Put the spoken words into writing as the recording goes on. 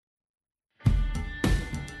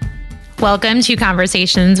Welcome to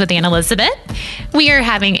Conversations with Anne Elizabeth. We are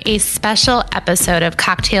having a special episode of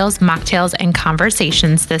Cocktails, Mocktails, and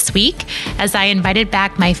Conversations this week as I invited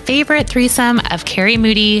back my favorite threesome of Carrie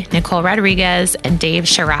Moody, Nicole Rodriguez, and Dave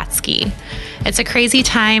Sharatsky. It's a crazy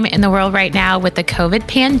time in the world right now with the COVID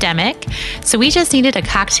pandemic, so we just needed a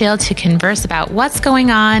cocktail to converse about what's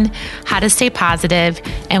going on, how to stay positive,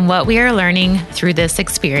 and what we are learning through this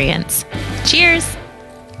experience. Cheers!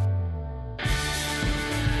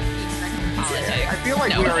 I feel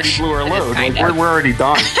like we already blew our load. Like we're already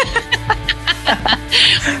done.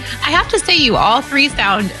 I have to say, you all three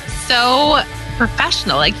sound so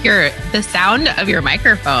professional. Like the sound of your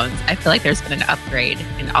microphones. I feel like there's been an upgrade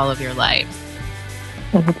in all of your lives.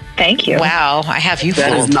 Thank you. Wow, I have you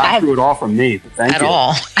That fooled. is not true at all from me. But thank At you.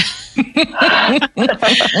 all.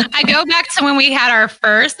 I go back to when we had our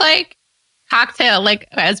first cocktail,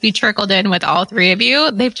 as we trickled in with all three of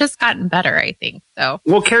you. They've just gotten better, I think. So,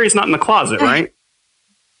 Well, Carrie's not in the closet, right?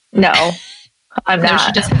 No, I'm no, not.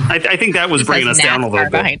 she just I think that was bringing us down a little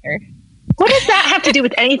bit. behind her. What does that have to do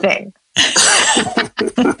with anything? It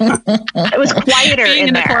was quieter Being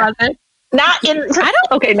in the there. closet. Not in.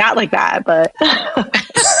 Okay, not like that, but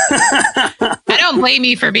I don't blame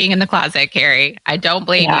you for being in the closet, Carrie. I don't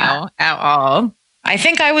blame you at all. I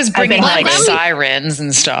think I was bringing been sirens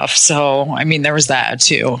and stuff. So, I mean, there was that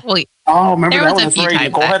too. Well, Oh, remember There that was a one? That's few right. times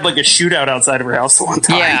Nicole that- had like a shootout outside of her house the one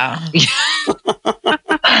time. Yeah.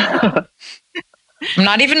 I'm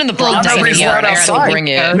not even in the Bronx nobody's anymore. allowed and I still outside. bring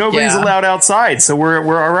it. Nobody's Yeah. allowed outside, so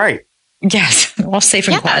we're all right. Yes. All safe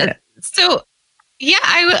and quiet. So,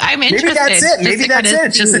 I'm Maybe interested. that's it. Maybe just to that's kinda it.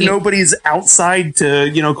 It's just that see- nobody's outside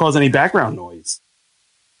to, cause any background noise.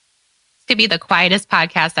 could be the quietest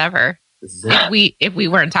podcast ever This is it. if we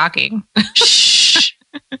weren't talking. Shh.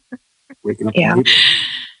 Waking up. Yeah. late.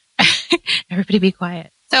 Everybody be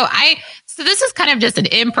quiet. So this is kind of just an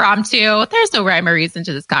impromptu. There's no rhyme or reason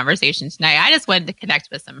to this conversation tonight. I just wanted to connect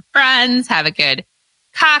with some friends, have a good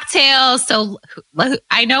cocktail. So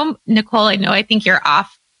I know, Nicole, I think you're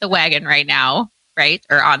off the wagon right now, right?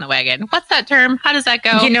 Or on the wagon. What's that term? How does that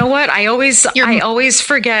go? You know what? I always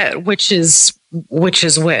forget which is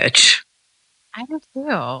which. I do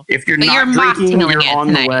too. If you're But not you're drinking, mocktailing you're it on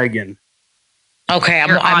tonight. the wagon. Okay,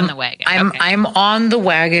 You're on the wagon. Okay. I'm on the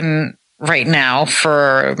wagon right now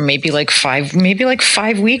for maybe like 5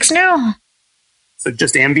 weeks now. So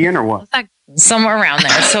just Ambien or what? What's that? Somewhere around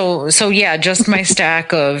there. So yeah, just my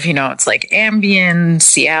stack of, it's like Ambien,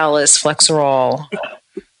 Cialis, Flexerol.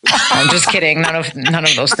 I'm just kidding. None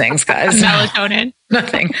of those things, guys. Melatonin.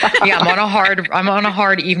 Nothing. Yeah, I'm on a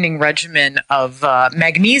hard evening regimen of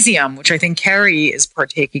magnesium, which I think Carrie is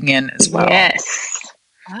partaking in as well. yes.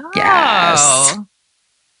 Oh. Yes.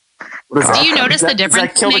 What is Do that? you notice Does the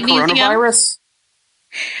difference Does that kill in the magnesium? coronavirus?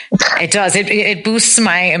 It does. It boosts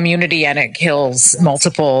my immunity and it kills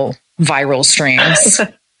multiple viral strains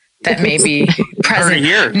that may be present. Heard it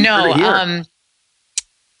here. No, Heard it here.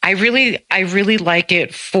 I really like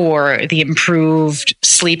it for the improved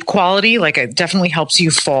sleep quality. Like it definitely helps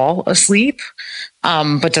you fall asleep,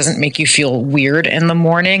 but doesn't make you feel weird in the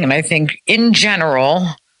morning. And I think in general,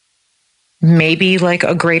 maybe like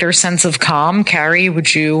a greater sense of calm. Carrie,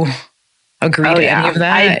 would you agree to any of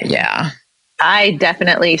that? Yeah. I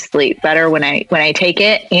definitely sleep better when I take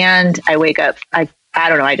it, and I wake up. I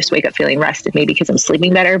don't know. I just wake up feeling rested, maybe because I'm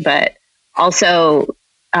sleeping better, but also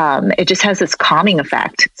it just has this calming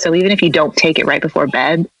effect. So even if you don't take it right before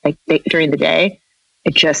bed, during the day,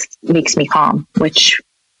 it just makes me calm. Which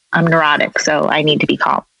I'm neurotic, so I need to be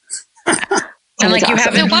calm. And like you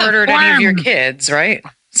awesome. haven't So what murdered any of your form? kids, right?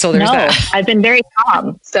 So there's No, that. I've been very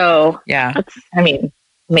calm. So Yeah. that's,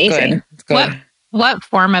 amazing. Good. What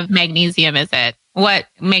form of magnesium is it? What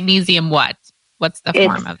magnesium? What's the It's-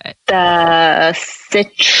 form of it? The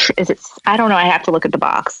I don't know. I have to look at the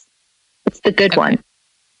box. It's the good one.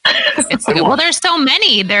 It's well, there's so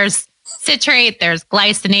many. There's citrate. There's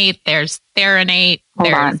glycinate. There's therinate. Hold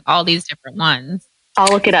There's on. all these different ones.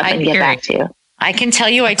 I'll look it up I'm and get back to you. I can tell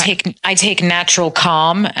you, I take Natural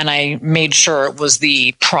Calm, and I made sure it was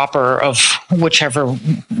the proper of whichever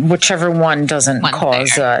one doesn't One cause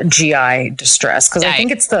GI distress, because I think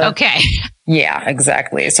it's the Okay. yeah,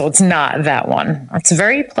 exactly. So it's not that one. It's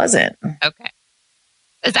very pleasant. Okay.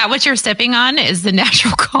 Is that what you're sipping on? Is the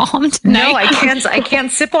Natural Calm tonight? No, I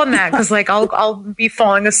can't sip on that because like I'll be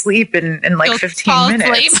falling asleep in like You'll 15 fall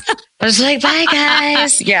minutes. asleep. I was like, bye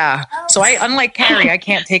guys. Yeah. So unlike Carrie, I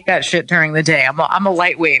can't take that shit during the day. I'm a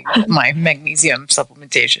lightweight with my magnesium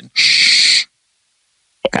supplementation.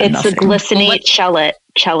 Got It's nothing. the glycinate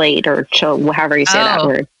chelate or however you say that Oh.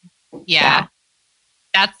 word. Yeah.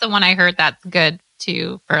 That's the one I heard that's good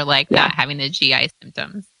too for like Yeah. not having the GI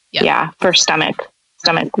symptoms. Yeah, for stomach,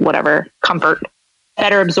 whatever, comfort,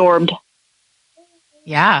 better absorbed.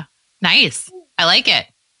 Yeah. Nice. I like it.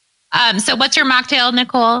 So what's your mocktail,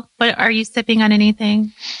 Nicole? What are you sipping on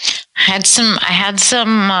anything? I had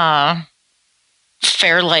some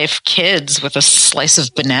Fairlife Kids with a slice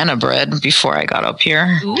of banana bread before I got up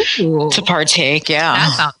here to partake. Yeah.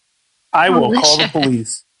 That sounds I will delicious. call the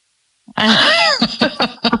police.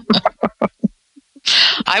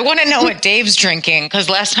 I want to know what Dave's drinking, because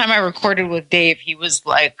last time I recorded with Dave, he was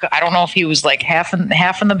like, I don't know if he was like half in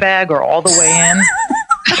the bag or all the way in.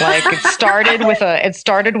 Like it started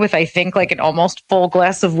with I think like an almost full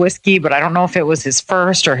glass of whiskey, but I don't know if it was his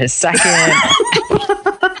first or his second.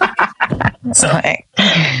 So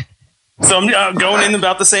I'm going in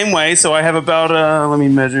about the same way. So I have about let me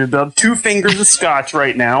measure, about 2 fingers of scotch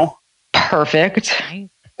right now. Perfect.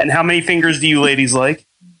 And how many fingers do you ladies like?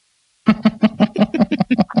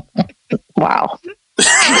 Wow.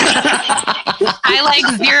 I like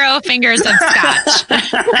 0 fingers of scotch.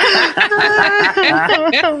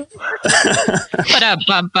 But a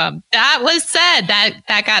bum. That was said.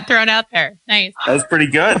 That got thrown out there. Nice. That was pretty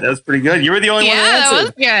good. You were the only one Yeah, that that answered.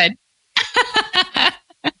 was good.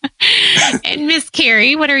 And Miss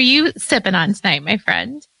Carrie, what are you sipping on tonight, my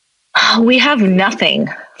friend? We have nothing.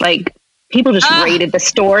 Like people just raided the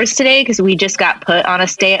stores today because we just got put on a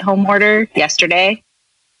stay-at-home order yesterday.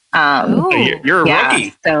 You're a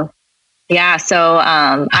rookie. So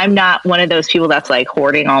I'm not one of those people that's like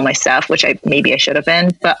hoarding all my stuff, which I should have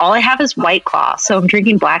been. But all I have is White Claw, so I'm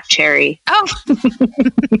drinking black cherry. Oh,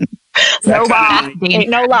 No law, ain't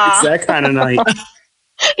no law. It's that kind of night.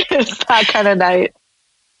 It's that kind of night.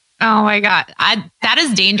 oh my God. That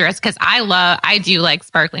is dangerous because I do like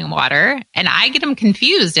sparkling water and I get them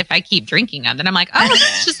confused if I keep drinking them. Then I'm like, oh,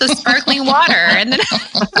 it's just a sparkling water. And then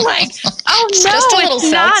I'm like, oh no, just a little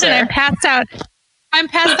it's not. seltzer. And I'm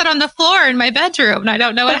passed out on the floor in my bedroom and I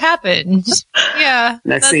don't know what happened. Yeah.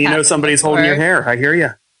 Next thing you know, somebody's holding your hair. I hear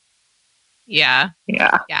you. Yeah.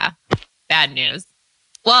 Yeah. Bad news.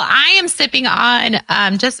 Well, I am sipping on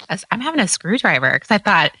I'm having a screwdriver because I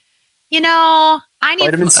thought, I need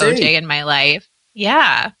Vitamin some C. OJ in my life.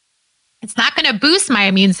 Yeah. It's not going to boost my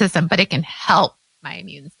immune system, but it can help my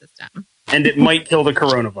immune system. And it might kill the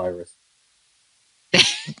coronavirus.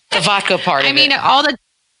 The vodka part. I mean, all the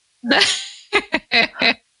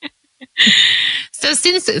So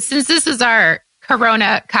since this is our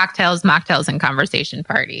Corona cocktails, mocktails, and conversation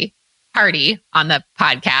party on the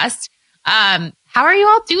podcast, how are you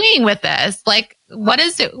all doing with this? Like, what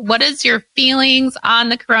is your feelings on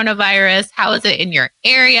the coronavirus? How is it in your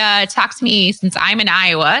area? Talk to me, since I'm in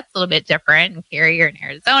Iowa. It's a little bit different. And Carrie, you're in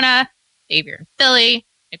Arizona. Dave, you're in Philly.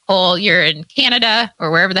 Nicole, you're in Canada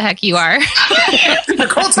or wherever the heck you are.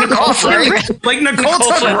 Nicole took off, right? Like Nicole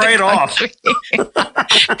took right off. Nicole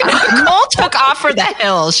took off for the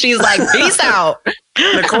hills. She's like, peace out.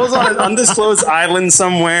 Nicole's on an undisclosed island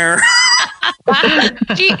somewhere.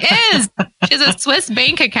 She is. She has a Swiss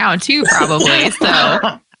bank account too, probably. So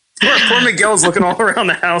Poor Miguel's looking all around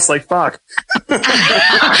the house like, fuck.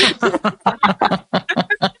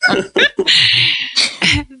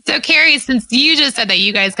 So, Carrie, since you just said that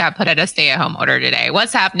you guys got put at a stay-at-home order today,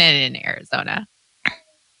 what's happening in Arizona?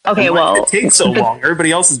 Okay, Why did it take so long?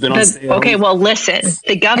 Everybody else has been on stay-at-home. Okay, well, listen.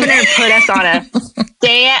 The governor put us on a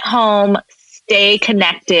stay-at-home, stay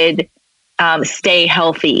connected, stay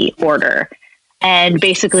healthy order. And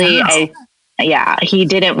basically, he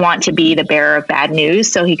didn't want to be the bearer of bad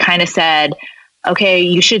news. So he kind of said, okay,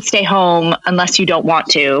 you should stay home unless you don't want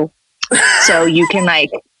to. So you can go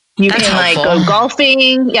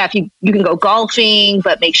golfing. Yeah, if you can go golfing,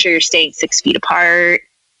 but make sure you're staying 6 feet apart.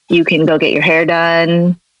 You can go get your hair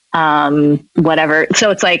done, whatever. So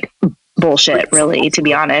it's like bullshit, really, to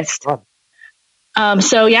be honest.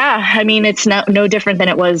 So yeah, I mean, it's no different than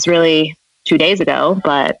it was really 2 days ago,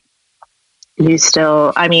 but you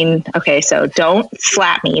still, I mean, okay, so don't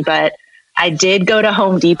slap me, but I did go to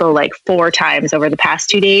Home Depot like 4 times over the past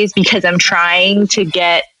 2 days because I'm trying to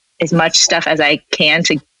get as much stuff as I can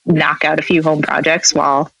to knock out a few home projects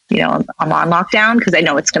while, I'm on lockdown, because I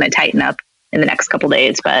know it's going to tighten up in the next couple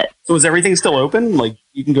days. But so is everything still open? Like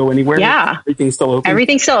you can go anywhere? Yeah. Everything's still open?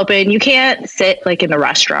 Everything's still open. You can't sit like in the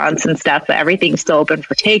restaurants and stuff, but everything's still open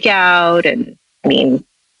for takeout. And I mean,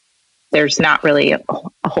 there's not really a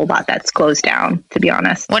whole lot that's closed down, to be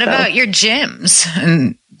honest. What about your gyms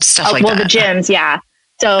and stuff like that? Well, the gyms, yeah.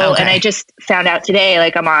 So, Okay. And I just found out today,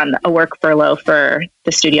 like I'm on a work furlough for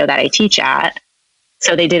the studio that I teach at.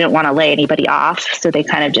 So they didn't want to lay anybody off. So they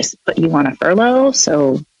kind of just put you on a furlough.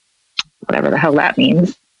 So whatever the hell that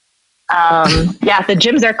means. The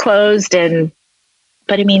gyms are closed and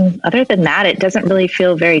But I mean, other than that, it doesn't really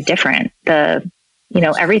feel very different.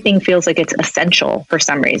 Everything feels like it's essential for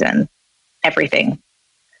some reason. Everything.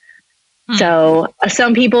 So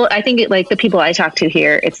some people, I think like the people I talk to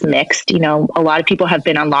here, it's mixed. A lot of people have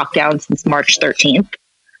been on lockdown since March 13th.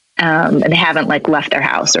 And they haven't like left their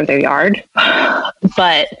house or their yard.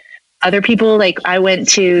 But other people, like I went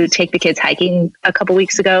to take the kids hiking a couple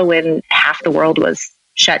weeks ago when half the world was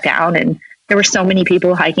shut down, and there were so many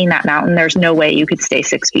people hiking that mountain. There's no way you could stay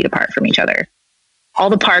 6 feet apart from each other. All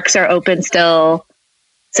the parks are open still.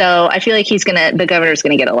 So I feel like the governor's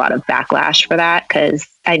going to get a lot of backlash for that, because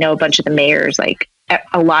I know a bunch of the mayors, like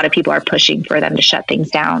a lot of people are pushing for them to shut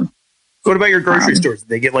things down. What about your grocery stores? Did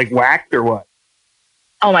they get like whacked or what?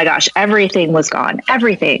 Oh my gosh, everything was gone.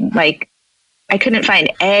 Everything. Like I couldn't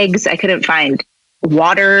find eggs. I couldn't find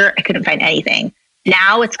water. I couldn't find anything.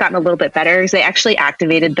 Now it's gotten a little bit better because they actually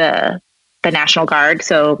activated the National Guard.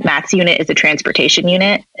 So Matt's unit is a transportation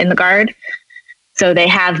unit in the Guard. So they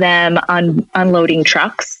have them unloading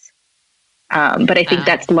trucks. But I think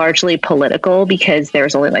that's largely political because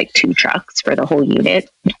there's only like 2 trucks for the whole unit,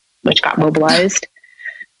 which got mobilized.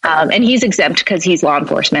 And he's exempt because he's law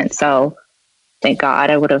enforcement. So thank God,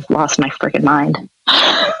 I would have lost my freaking mind.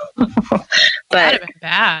 But That'd have been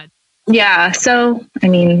bad. Yeah. So, I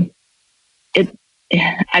mean,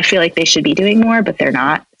 I feel like they should be doing more, but they're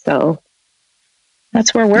not. So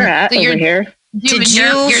that's where we're at over here.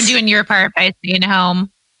 You're doing your part by staying home.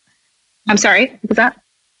 I'm sorry. What was that?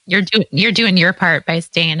 You're doing your part by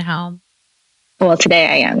staying home. Well, today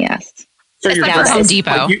I am. Yes. So It's you're like Home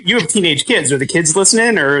Depot. Like you have teenage kids. Are the kids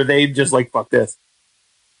listening, or are they just like, fuck this?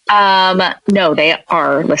 No, they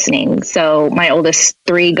are listening. So my oldest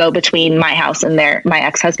 3 go between my house and my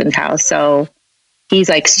ex-husband's house. So he's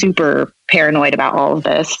like super paranoid about all of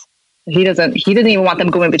this. He doesn't even want them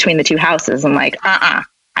going between the 2 houses. I'm like,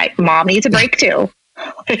 Mom needs a break too.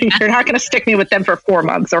 You're not going to stick me with them for 4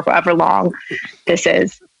 months or however long this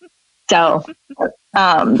is. So,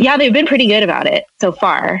 yeah, they've been pretty good about it so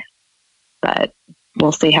far, but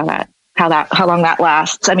we'll see how long that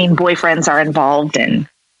lasts. I mean, boyfriends are involved and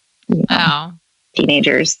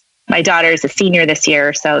teenagers. My daughter is a senior this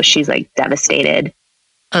year, so she's like devastated.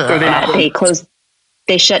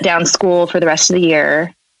 They shut down school for the rest of the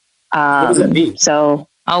year. What does that mean? So,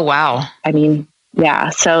 oh wow. I mean, yeah.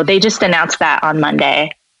 So they just announced that on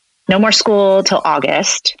Monday. No more school till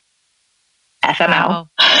August. FML.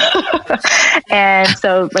 Wow. And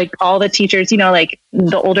so like all the teachers, like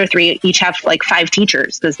the older 3 each have like 5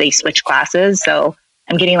 teachers because they switch classes. So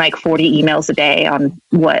I'm getting like 40 emails a day on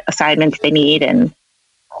what assignments they need. And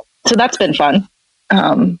so that's been fun.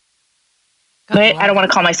 But I don't want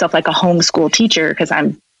to call myself like a homeschool teacher because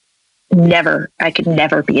I could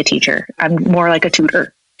never be a teacher. I'm more like a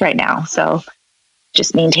tutor right now. So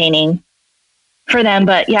just maintaining for them.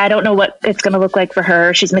 But yeah, I don't know what it's going to look like for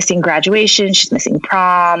her. She's missing graduation. She's missing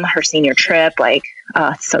prom, her senior trip. Like,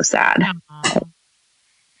 it's so sad.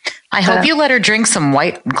 I hope you let her drink some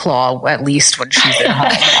White Claw at least when she's at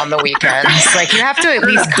home on the weekends. Like, you have to at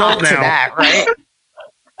least cop to that, right?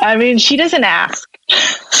 I mean, she doesn't ask.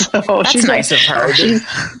 So that's nice of her. She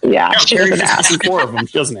doesn't ask. 4 of them.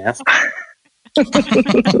 She doesn't ask.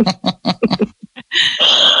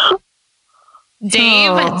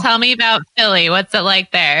 Dave, tell me about Philly. What's it like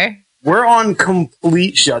there? We're on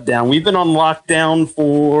complete shutdown. We've been on lockdown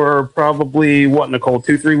for probably, Nicole,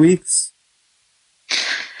 2-3 weeks?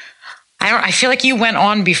 I feel like you went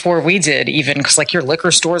on before we did, even because like your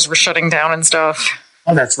liquor stores were shutting down and stuff.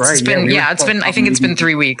 Oh, that's right. I think it's been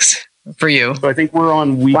 3 weeks for you. So I think we're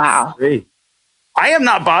on week 3. I am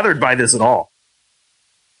not bothered by this at all.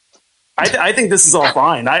 I think this is all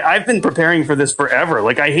fine. I've been preparing for this forever.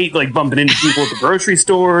 Like, I hate like bumping into people at the grocery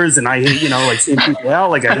stores, and I hate, like seeing people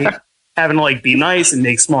out. Like, I hate having to like be nice and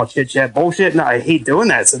make small chit chat bullshit. And I hate doing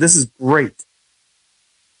that. So this is great.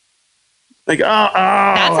 Like,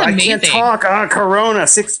 I can't talk. Corona,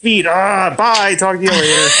 6 feet. Bye. Talk to you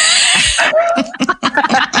later.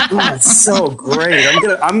 It's so great.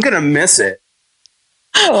 I'm gonna miss it.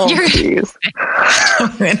 Oh, jeez.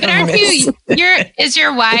 Is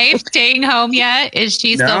your wife staying home yet? Is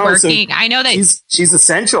she still working? So I know that she's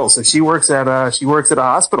essential. So she works at a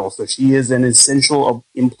hospital. So she is an essential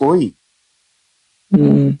employee.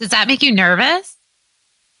 Does that make you nervous?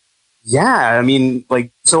 Yeah, I mean,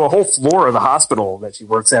 like, so a whole floor of the hospital that she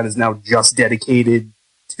works at is now just dedicated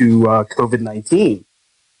to COVID-19.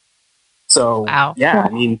 So, yeah, I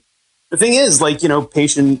mean, the thing is, like,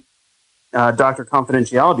 patient doctor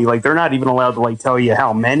confidentiality, like, they're not even allowed to, like, tell you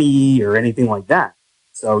how many or anything like that.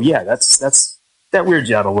 So, yeah, that weirds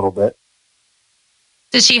you out a little bit.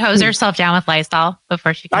 Does she hose herself down with Lysol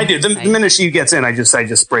before she comes I do. The minute she gets in, I just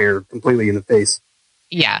spray her completely in the face.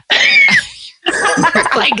 Yeah.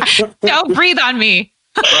 Like, don't breathe on me.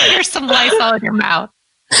 Here's some Lysol in your mouth.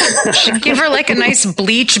 Give her like a nice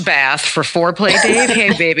bleach bath for foreplay, Dave.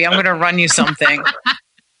 Hey, baby, I'm going to run you something.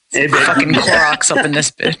 Hey, fucking Clorox up in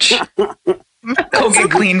this bitch. Go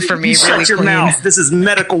get clean for me. Shut really your clean. mouth. This is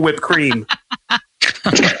medical whipped cream.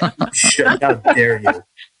 Shut, how dare you?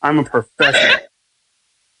 I'm a professional.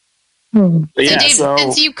 But yeah, so, Dave,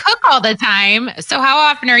 since you cook all the time, so how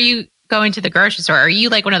often are you going to the grocery store? Are you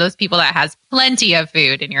like one of those people that has plenty of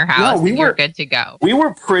food in your house and you're good to go? We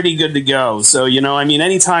were pretty good to go. So,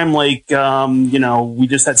 anytime like, we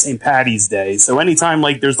just had St. Patty's Day. So anytime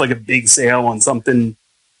like there's like a big sale on something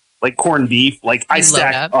like corned beef, like I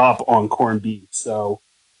stack up on corned beef. So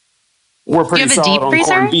we're pretty solid on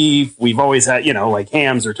corned beef. We've always had, like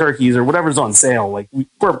hams or turkeys or whatever's on sale. Like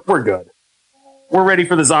we're good. We're ready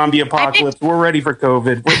for the zombie apocalypse. We're ready for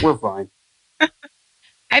COVID. We're fine.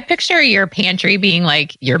 I picture your pantry being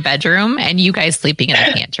like your bedroom and you guys sleeping in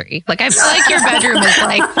the pantry. Like, I feel like your bedroom is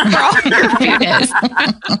like where all your food is.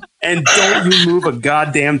 And don't you move a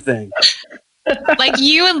goddamn thing. Like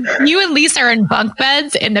you and Lisa are in bunk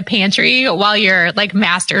beds in the pantry while your like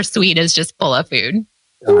master suite is just full of food.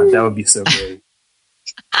 God, that would be so great.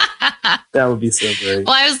 That would be so great.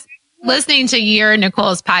 Well, I was listening to your and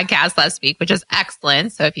Nicole's podcast last week, which is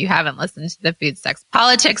excellent. So if you haven't listened to the Food Sex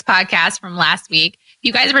Politics podcast from last week,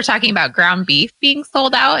 you guys were talking about ground beef being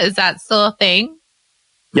sold out. Is that still a thing?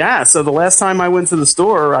 Yeah. So the last time I went to the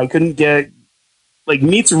store, I couldn't get, like,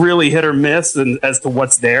 meat's really hit or miss as to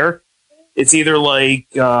what's there. It's either like,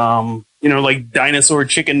 like dinosaur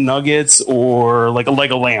chicken nuggets or like a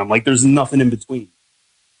leg of lamb. Like there's nothing in between.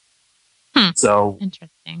 So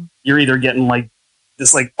interesting. You're either getting like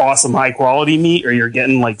this like awesome high quality meat or you're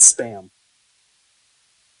getting like spam.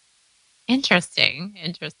 Interesting.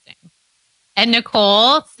 And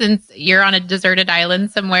Nicole, since you're on a deserted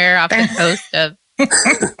island somewhere off the coast of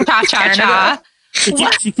Cha-Cha-Cha.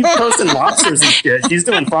 She keeps posting lobsters and shit. She's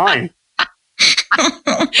doing fine.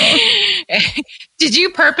 Did you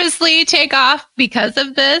purposely take off because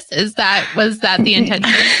of this? Was that the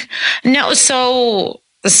intention? No, so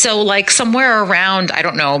like somewhere around, I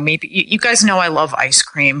don't know, maybe you guys know I love ice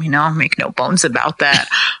cream, I'll make no bones about that.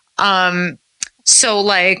 So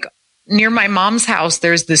like near my mom's house,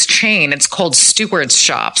 there's this chain. It's called Stewart's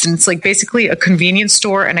Shops. And it's like basically a convenience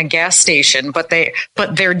store and a gas station, but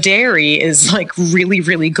their dairy is like really,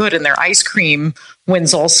 really good. And their ice cream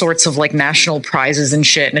wins all sorts of like national prizes and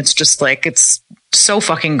shit. And it's just like, it's so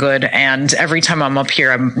fucking good. And every time I'm up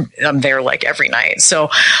here, I'm there like every night. So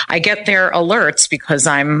I get their alerts because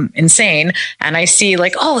I'm insane. And I see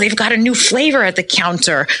like, oh, they've got a new flavor at the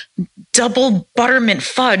counter. Double buttermint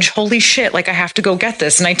fudge. Holy shit. Like I have to go get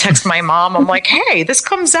this. And I text my mom. I'm like, hey, this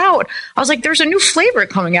comes out. I was like, there's a new flavor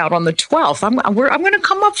coming out on the 12th. I'm going to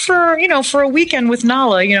come up for a weekend with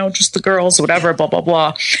Nala, just the girls, whatever, blah, blah,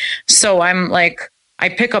 blah. So I'm like, I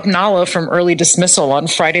pick up Nala from early dismissal on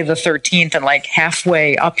Friday the 13th. And like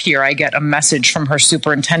halfway up here, I get a message from her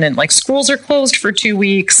superintendent, like schools are closed for 2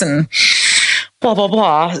 weeks and blah, blah,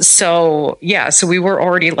 blah. So yeah, so we were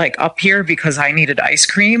already like up here because I needed ice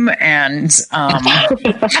cream and just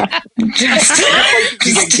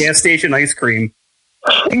gas station ice cream.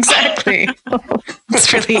 Exactly.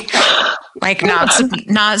 It's really like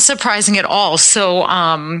not surprising at all. So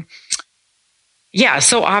yeah,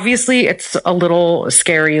 so obviously it's a little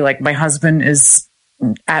scary. Like my husband is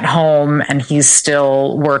at home and he's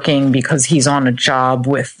still working because he's on a job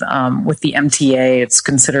with the MTA. It's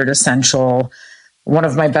considered essential. One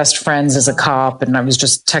of my best friends is a cop, and I was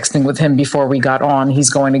just texting with him before we got on.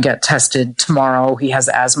 He's going to get tested tomorrow. He has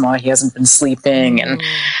asthma. He hasn't been sleeping, and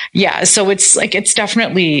yeah, so it's like it's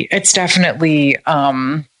definitely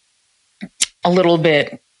a little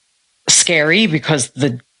bit scary because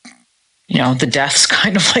the deaths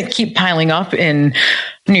kind of like keep piling up in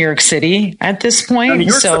New York City at this point. New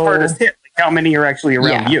York's the hardest hit. Like how many are actually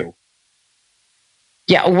around you?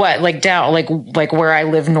 Yeah, what like down like where I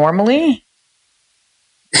live normally.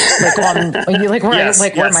 Like on, like where yes,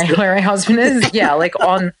 where my husband is, yeah, like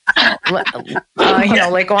on, like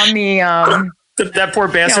on the that poor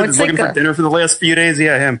bastard is looking for dinner for the last few days.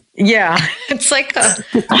 Yeah, him. Yeah, it's like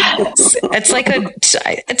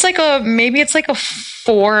a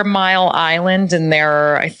 4 mile island, and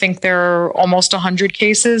I think there are almost 100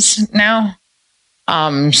 cases now.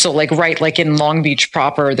 So like right like in Long Beach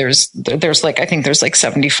proper, there's like I think there's like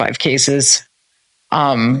 75 cases.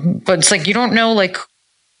 But it's like you don't know like.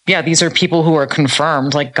 Yeah, these are people who are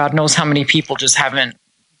confirmed. Like God knows how many people just haven't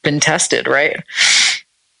been tested, right?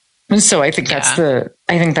 And so I think that's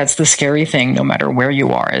the scary thing, no matter where you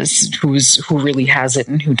are, is who really has it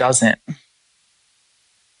and who doesn't.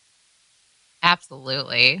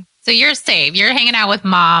 Absolutely. So you're safe. You're hanging out with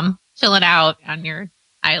mom, chilling out on your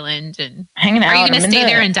island and hanging out. Are you going to stay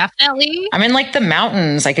there indefinitely? I'm in like the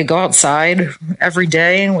mountains. I could go outside every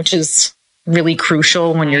day, which is really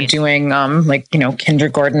crucial when you're doing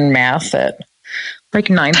kindergarten math at like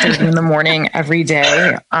 9:30 in the morning every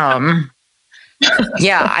day.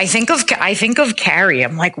 Yeah, I think of Carrie.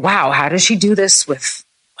 I'm like, wow, how does she do this with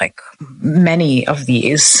like many of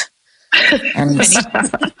these? And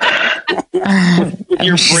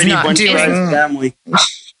your pretty bunch of family.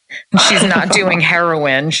 She's not doing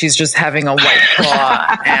heroin. She's just having a White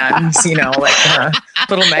Claw and a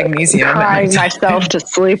little magnesium. Crying myself to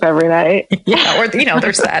sleep every night. Yeah, or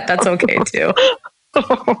there's that. That's okay too.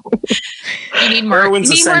 You need more. You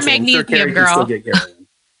need more magnesium, girl.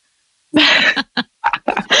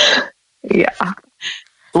 Yeah.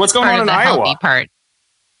 So what's going on in Iowa? Part.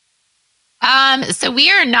 So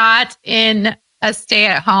we are not in a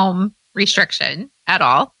stay-at-home restriction at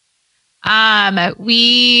all.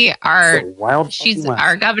 We are.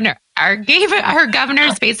 Our governor. Our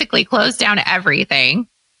governor's basically closed down everything,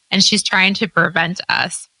 and she's trying to prevent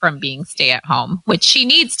us from being stay-at-home, which she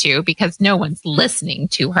needs to because no one's listening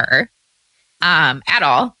to her, at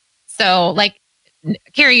all. So, like,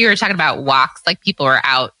 Carrie, you were talking about walks, like people are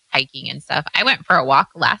out hiking and stuff. I went for a walk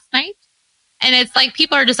last night. And it's like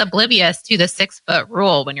people are just oblivious to the 6-foot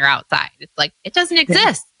rule when you're outside. It's like, it doesn't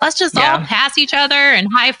exist. Let's just all pass each other and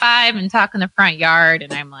high five and talk in the front yard.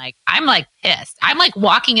 And I'm like pissed. I'm like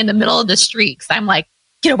walking in the middle of the street because I'm like,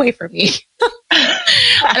 get away from me.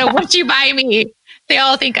 I don't want you by me. They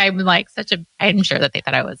all think I'm like I'm sure that they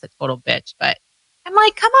thought I was a total bitch, but I'm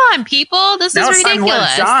like, come on, people. This is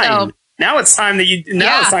ridiculous. So, now it's time that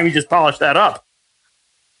it's time you just polish that up.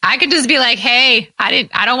 I could just be like, "Hey, I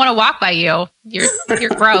don't want to walk by you. You're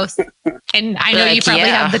gross." And I know you probably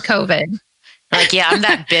have the COVID. Like, yeah, I'm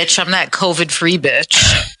that bitch. I'm that COVID-free bitch.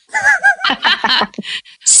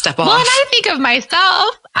 Step off. Well, and I think of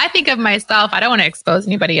myself. I don't want to expose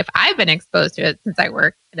anybody if I've been exposed to it since I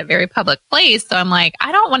work in a very public place. So I'm like,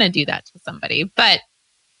 I don't want to do that to somebody. But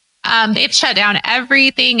they've shut down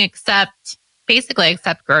everything except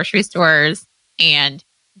grocery stores and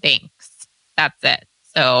banks. That's it.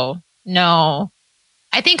 So no,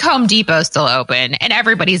 I think Home Depot's still open and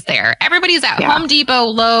everybody's there. Everybody's at Home Depot,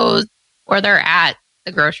 Lowe's, or they're at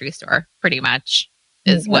the grocery store pretty much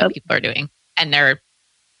is what people are doing. And their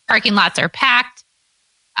parking lots are packed.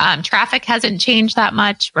 Traffic hasn't changed that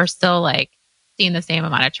much. We're still like seeing the same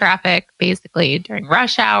amount of traffic basically during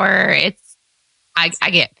rush hour. I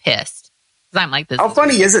get pissed because I'm like this. How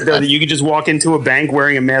funny is it though that you could just walk into a bank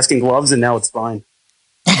wearing a mask and gloves and now it's fine?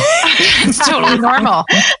 It's totally normal.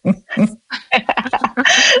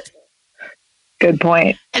 Good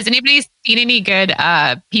point. Has anybody seen any good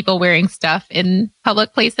people wearing stuff in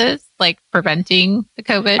public places, like preventing the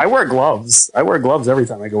COVID? I wear gloves. Every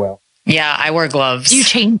time I go out. Yeah, I wear gloves. Do you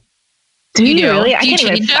change? Do you really? I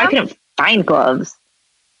couldn't find gloves.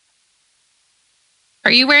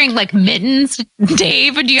 Are you wearing like mittens,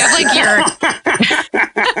 Dave? Or do you have like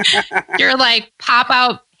your like pop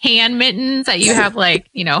out hand mittens that you have like,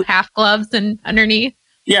 half gloves and underneath?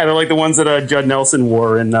 Yeah, they're like the ones that Judd Nelson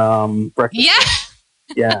wore in Breakfast. Yeah.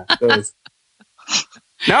 Yeah, those.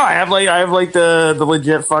 No, I have like the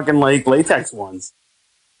legit fucking like latex ones.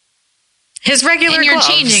 His regular and you're gloves.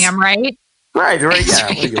 Changing them, right? Right, yeah,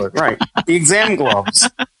 regular, right. The exam gloves.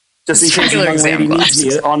 Just in case the young lady needs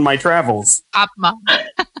me on my travels.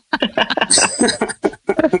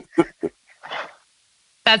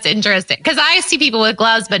 That's interesting because I see people with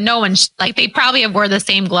gloves, but no one they probably have wore the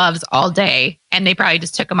same gloves all day, and they probably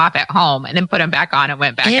just took them off at home and then put them back on and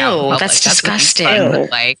went back out. That's disgusting.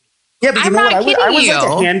 Like, yeah, but you know what? I was like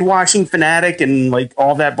a hand washing fanatic and like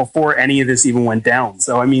all that before any of this even went down.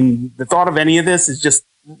 So I mean, the thought of any of this is just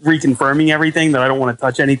reconfirming everything that I don't want to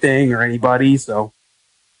touch anything or anybody. So,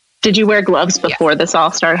 did you wear gloves before this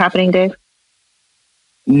all started happening, Dave?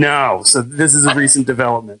 No. So this is a recent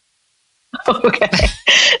development. Okay.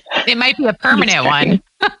 It might be a permanent one.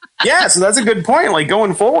 Yeah, so that's a good point. Like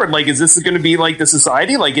going forward, like is this going to be like the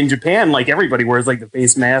society? Like in Japan, like everybody wears like the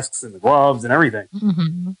face masks and the gloves and everything.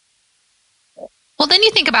 Mm-hmm. Well, then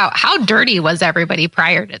you think about how dirty was everybody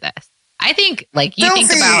prior to this. I think think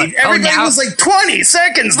about everybody was like 20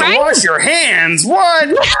 seconds to wash your hands. What?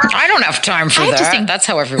 I don't have time for that. That's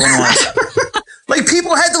how everyone was. Like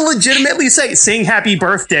people had to legitimately sing happy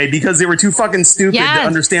birthday because they were too fucking stupid to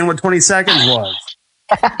understand what 20 seconds was.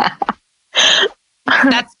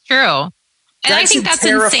 That's true. And I think that's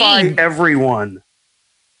terrify insane. Everyone.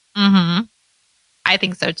 Mm-hmm. I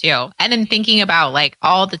think so too. And then thinking about like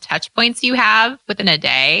all the touch points you have within a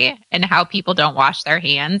day and how people don't wash their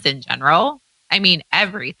hands in general. I mean,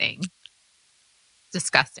 everything.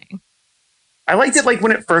 Disgusting. I liked it like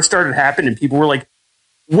when it first started happening and people were like,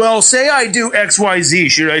 well, say I do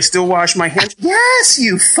XYZ. Should I still wash my hands? Yes,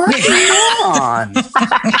 you fucking on.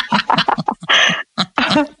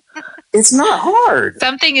 It's not hard.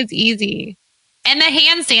 Something is easy. And the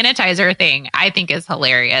hand sanitizer thing, I think, is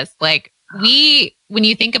hilarious. Like, when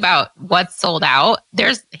you think about what's sold out,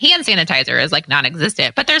 there's hand sanitizer is like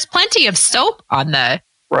non-existent, but there's plenty of soap on the,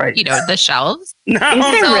 the shelves. No, is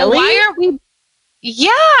there so really? Why aren't we?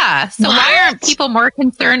 Yeah. So why aren't people more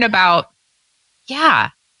concerned about?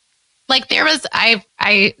 Yeah. Like there was,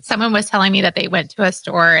 someone was telling me that they went to a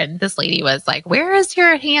store and this lady was like, "Where is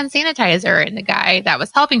your hand sanitizer?" And the guy that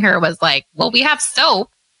was helping her was like, "Well, we have soap."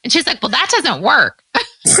 And she's like, "Well, that doesn't work."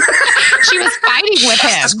 She was fighting with him.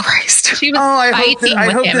 Jesus Christ. She was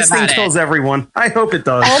I hope him this thing about kills everyone. I hope it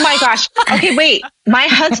does. Oh my gosh. Okay, wait. My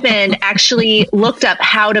husband actually looked up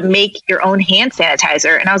how to make your own hand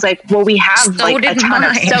sanitizer. And I was like, well, we have like a ton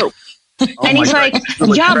of soap. And he's like,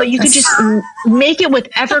 yeah, but you could just make it with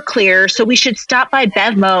Everclear. So we should stop by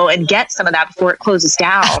Bevmo and get some of that before it closes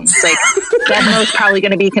down. It's like Bevmo is probably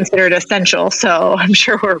going to be considered essential. So I'm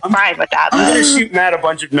sure we're fine with that. I'm going to shoot Matt a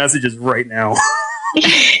bunch of messages right now.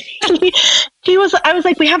 I was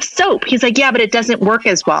like, we have soap. He's like, yeah, but it doesn't work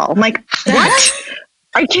as well. I'm like, what?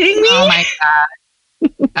 Are you kidding me? Oh my God.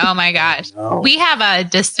 Oh my gosh. No. We have a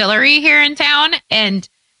distillery here in town and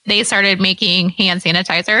they started making hand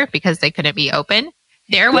sanitizer because they couldn't be open.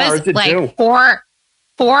 There was like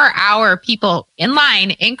 4-hour people in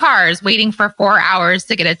line in cars waiting for 4 hours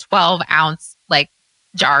to get a 12-ounce like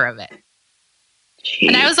jar of it. Jeez.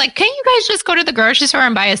 And I was like, "Can't you guys just go to the grocery store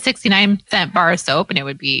and buy a 69-cent bar of soap, and it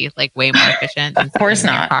would be like way more efficient?" Of course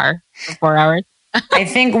not. Car for 4 hours. I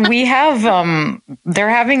think we have. They're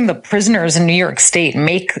having the prisoners in New York State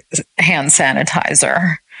make hand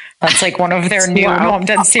sanitizer. That's like one of their new. Wow. No, I'm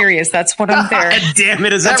dead serious. That's one of their. Damn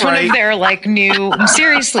it! Is that's that right? One of their like new.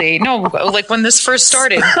 Seriously, no. Like when this first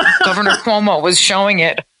started, Governor Cuomo was showing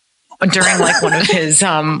it during like one of his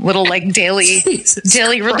little like daily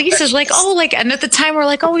releases, like, oh, like, and at the time we're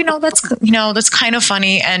like, oh, that's kind of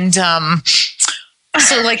funny. And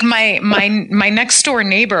so like my next door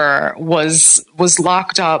neighbor was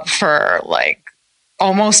locked up for like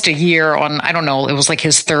almost a year on, I don't know, it was like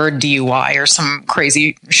his third DUI or some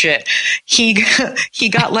crazy shit. He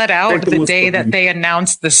got let out the day that they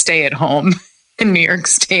announced the stay at home in New York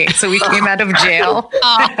State. So we came out of jail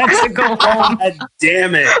and had to go home. God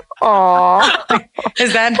damn it. Aww.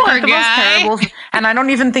 Is that Poor the guy. most terrible? And I don't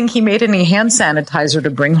even think he made any hand sanitizer to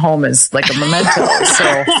bring home as like a memento.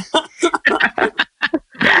 So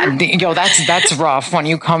that's rough when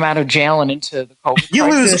you come out of jail and into the COVID You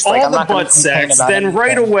crisis. lose all the butt sex, then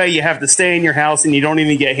right away you have to stay in your house and you don't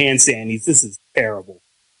even get hand sanitizer. This is terrible.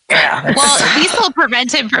 Yeah. Well, we still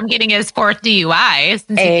prevent him from getting his fourth DUI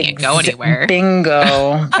since he can't go anywhere.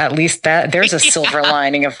 Bingo. At least that there's a silver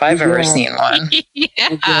lining if I've ever seen one. Yeah.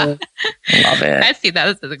 Love it. I see that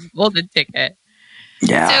as a golden ticket.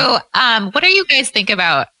 Yeah. So, what do you guys think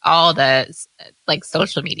about all the like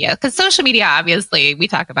social media? Because social media, obviously, we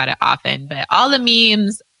talk about it often, but all the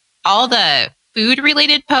memes, all the food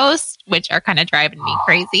related posts, which are kind of driving me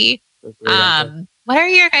crazy. What are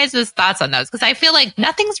your guys' thoughts on those? Because I feel like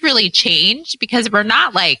nothing's really changed because we're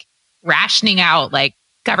not like rationing out like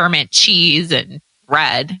government cheese and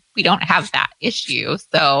bread. We don't have that issue.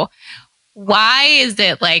 So why is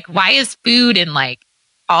food and like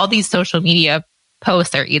all these social media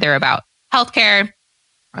posts are either about healthcare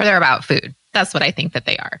or they're about food? That's what I think that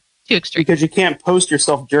they are. Too extreme. Because you can't post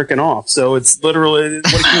yourself jerking off. So it's literally,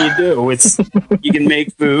 what can you do? It's you can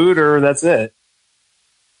make food or that's it.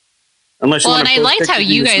 Unless you want to post pictures of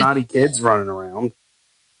you guys naughty kids running around.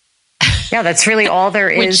 Yeah, that's really all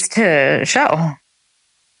there is to show.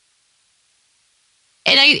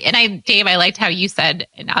 And Dave, I liked how you said,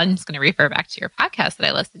 and I'm just going to refer back to your podcast that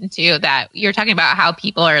I listened to, that you're talking about how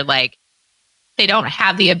people are like, they don't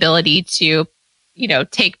have the ability to,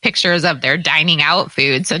 take pictures of their dining out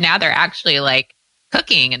food. So now they're actually like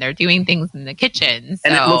cooking and they're doing things in the kitchen. So,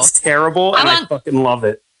 and it looks terrible and I fucking love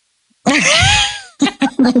it.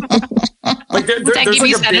 Like there's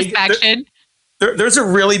like satisfaction? There's a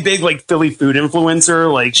really big like Philly food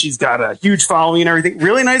influencer. Like she's got a huge following and everything.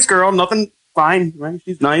 Really nice girl. Nothing fine. Right?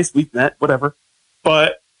 She's nice. We've met. Whatever.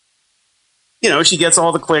 But she gets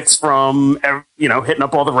all the clicks from hitting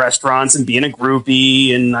up all the restaurants and being a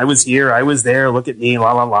groupie. And I was here. I was there. Look at me.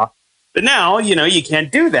 La la la. But now, you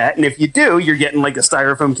can't do that. And if you do, you're getting like a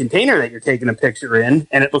styrofoam container that you're taking a picture in,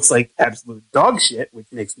 and it looks like absolute dog shit, which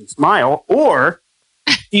makes me smile. Or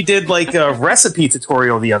he did like a recipe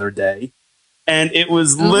tutorial the other day, and it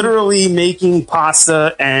was literally making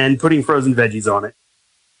pasta and putting frozen veggies on it.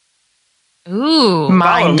 Ooh.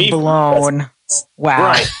 Mind blown. Wow.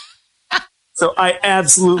 Right. So I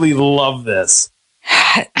absolutely love this.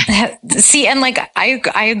 See, and like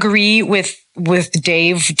I agree with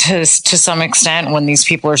Dave to some extent when these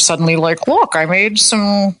people are suddenly like, look, I made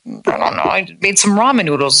some ramen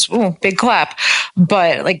noodles. Ooh, big clap.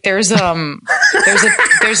 But like there's a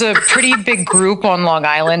pretty big group on Long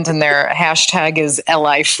Island, and their hashtag is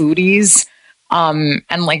LI Foodies.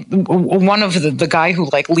 And like one of the guy who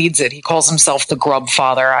like leads it, he calls himself the Grub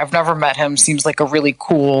Father. I've never met him. Seems like a really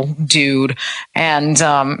cool dude. And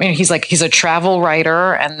he's a travel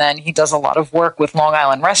writer, and then he does a lot of work with Long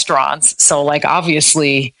Island restaurants. So like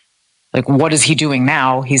obviously, like what is he doing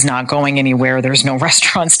now? He's not going anywhere. There's no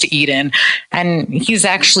restaurants to eat in. And he's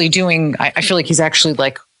actually doing, I feel like he's actually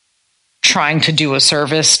like trying to do a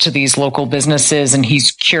service to these local businesses, and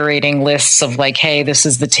he's curating lists of like, hey, this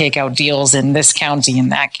is the takeout deals in this county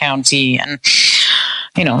and that county, and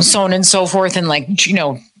so on and so forth, and like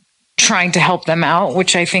trying to help them out,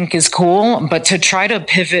 which I think is cool. But to try to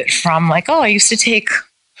pivot from like, oh, I used to take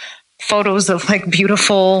photos of like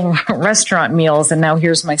beautiful restaurant meals, and now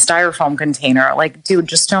here's my styrofoam container, like, dude,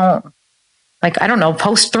 just don't, like, I don't know,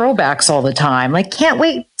 post throwbacks all the time. Like, can't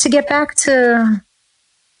wait to get back to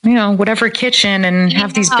whatever kitchen and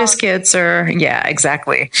have these biscuits yeah,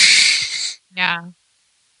 exactly. Yeah.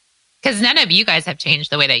 Because none of you guys have changed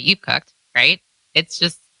the way that you've cooked, right? It's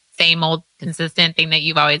just same old consistent thing that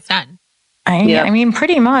you've always done. I mean,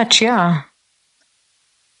 pretty much, yeah.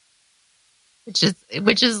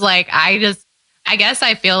 Which is like, I guess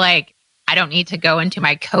I feel like I don't need to go into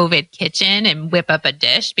my COVID kitchen and whip up a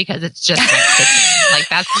dish because it's just my kitchen. Like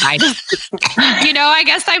that's what I I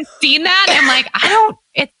guess I've seen that. And I'm like,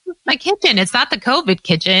 it's my kitchen. It's not the COVID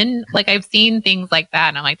kitchen. Like I've seen things like that.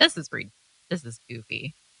 And I'm like, this is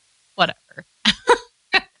goofy. Whatever.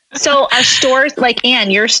 So are stores, like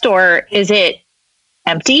Anne, your store, is it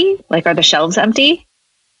empty? Like are the shelves empty?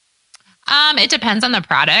 It depends on the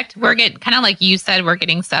product. We're getting kind of like you said, we're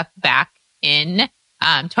getting stuff back in.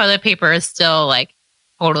 Toilet paper is still like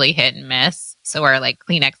totally hit and miss. So our like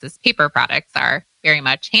Kleenex's paper products are very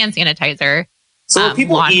much hand sanitizer. So are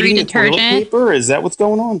people eating detergent? The toilet paper? Is that what's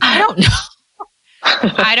going on? I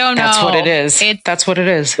don't know. That's what it is. That's what it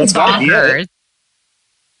is. That's bonkers.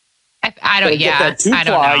 I don't. Yeah, I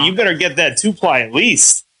don't know. You better get that 2-ply at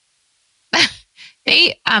least.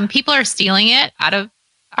 People are stealing it out of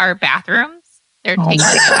our bathrooms. They're taking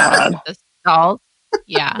it out of the stalls.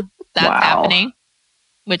 Yeah, that's happening.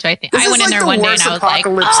 Which I think I went in there one day and I was like,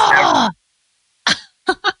 oh.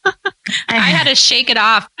 I had to shake it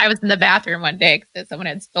off. I was in the bathroom one day because someone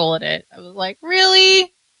had stolen it. I was like,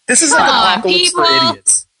 really? This is like apocalypse for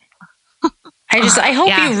idiots. I hope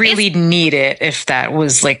you really need it. If that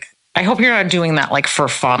was like, I hope you're not doing that like for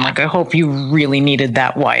fun. Like, I hope you really needed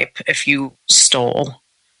that wipe if you stole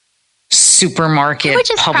supermarket,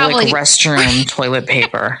 public restroom toilet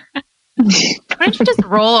paper. Why don't you just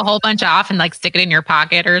roll a whole bunch off and like stick it in your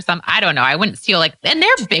pocket or something? I don't know. I wouldn't steal and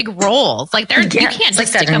they're big rolls. Like you can't just like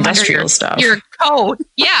stick them under your coat.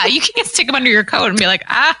 Yeah, you can't stick them under your coat and be like,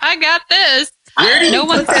 I got this. Where do you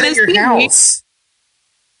put that at your house?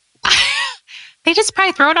 They just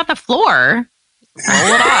probably throw it on the floor. Roll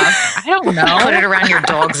it off. I don't know. Put it around your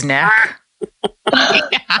dog's neck.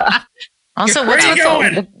 Yeah. Also, what's with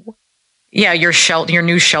the... Yeah, your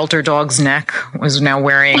new shelter dog's neck was now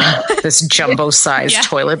wearing this jumbo-sized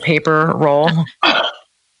toilet paper roll.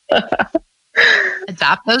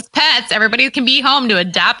 Adopt those pets. Everybody can be home to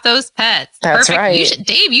adopt those pets. That's perfect. Right.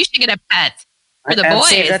 Dave, you should get a pet for the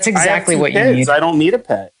boys. That's exactly what you need. I don't need a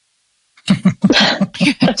pet.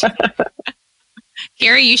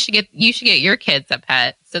 Gary, you should get your kids a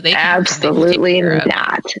pet so they can absolutely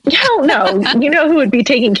not. No. You know who would be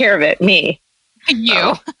taking care of it? Me.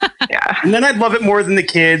 You. Yeah. And then I'd love it more than the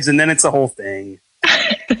kids, and then it's a whole thing.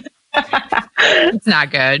 It's not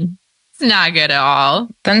good. It's not good at all.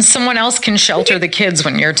 Then someone else can shelter the kids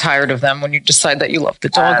when you're tired of them, when you decide that you love the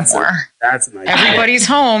dog more. That's a nice Everybody's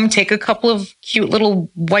home. Take a couple of cute little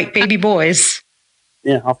white baby boys.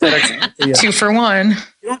 Yeah, I'll FedEx it to you. 2 for 1.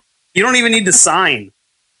 You don't even need to sign.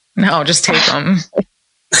 No, just take them.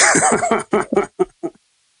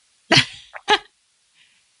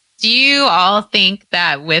 Do you all think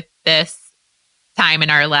that with this time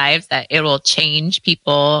in our lives that it will change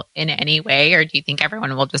people in any way, or do you think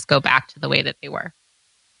everyone will just go back to the way that they were?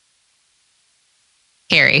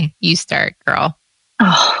 Carrie, you start, girl.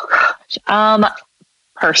 Oh, gosh.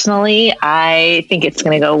 Personally, I think it's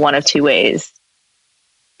going to go one of two ways.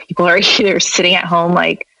 People are either sitting at home,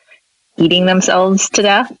 like eating themselves to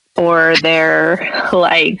death, or they're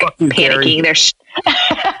like panicking.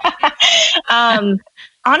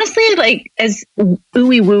 Honestly, like as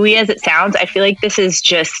ooey wooey as it sounds, I feel like this is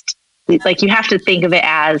just like, you have to think of it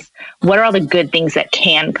as, what are all the good things that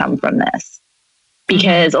can come from this?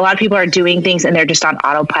 Because a lot of people are doing things and they're just on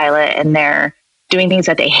autopilot, and they're doing things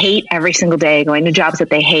that they hate every single day, going to jobs that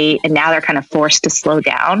they hate. And now they're kind of forced to slow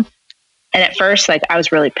down. And at first, like, I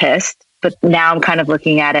was really pissed, but now I'm kind of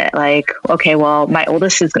looking at it like, okay, well, my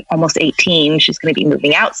oldest is almost 18. She's going to be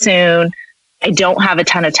moving out soon. I don't have a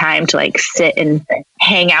ton of time to like sit and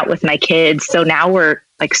hang out with my kids. So now we're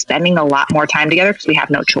like spending a lot more time together because we have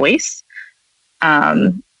no choice.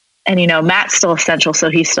 And, you know, Matt's still essential, so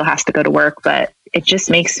he still has to go to work, but it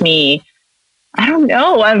just makes me, I don't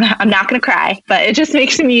know, I'm not going to cry, but it just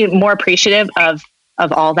makes me more appreciative of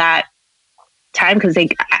all that time. Cause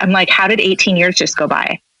I'm like, how did 18 years just go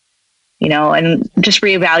by? You know, and just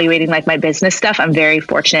reevaluating like my business stuff. I'm very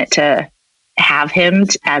fortunate to have him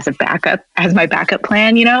as my backup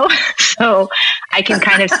plan, you know, so I can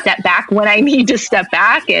kind of step back when I need to step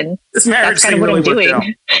back. And this marriage that's kind of what I'm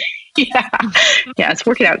doing. Yeah, it's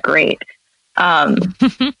working out great.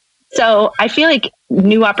 So I feel like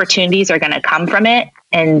new opportunities are going to come from it,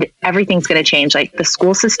 and everything's going to change. Like, the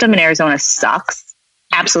school system in Arizona sucks,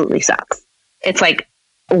 absolutely sucks. It's like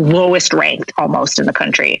lowest ranked almost in the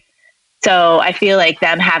country. So I feel like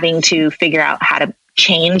them having to figure out how to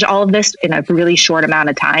change all of this in a really short amount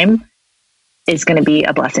of time is going to be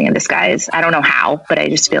a blessing in disguise. I don't know how, but I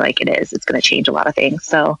just feel like it is. It's going to change a lot of things.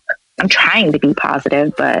 So I'm trying to be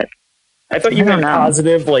positive, but I thought you meant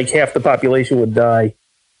positive, like half the population would die.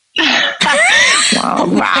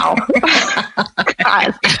 Wow.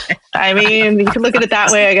 God. I mean, you can look at it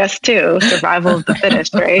that way, I guess, too. Survival of the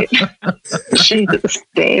fittest, right? Jesus,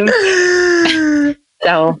 Dave.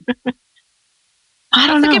 So, I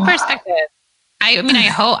don't know. That's a good perspective.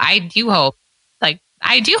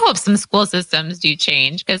 I do hope some school systems do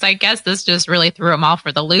change, because I guess this just really threw them all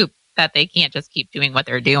for the loop, that they can't just keep doing what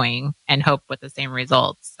they're doing and hope with the same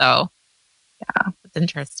results. So, yeah, it's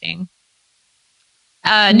interesting.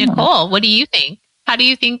 Nicole, what do you think? How do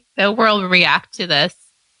you think the world will react to this?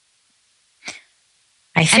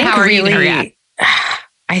 I think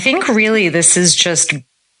really this is just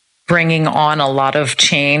bringing on a lot of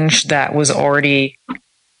change that was already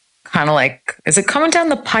kind of like, is it coming down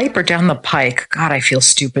the pipe or down the pike? God, I feel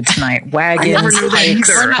stupid tonight. Wagons, pikes,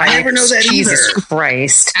 I never know that Jesus either.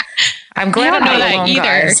 Christ. I'm glad I'm not alone,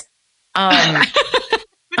 guys.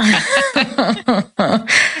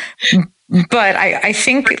 But I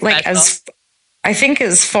think like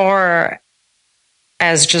as far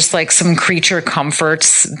as just like some creature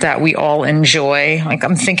comforts that we all enjoy, like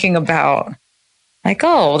I'm thinking about like,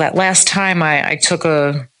 oh, that last time I took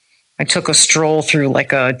a stroll through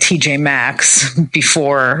like a TJ Maxx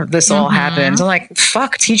before this all happened. I'm like,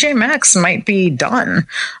 fuck, TJ Maxx might be done.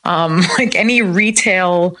 Like any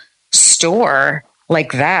retail store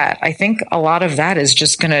like that, I think a lot of that is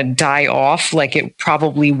just going to die off like it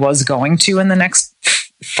probably was going to in the next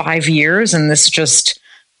 5 years. And this just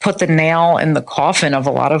put the nail in the coffin of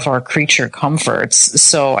a lot of our creature comforts.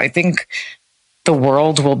 So I think the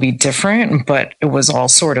world will be different, but it was all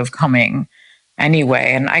sort of coming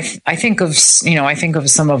anyway. And I think of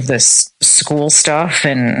some of this school stuff,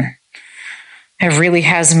 and it really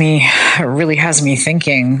has me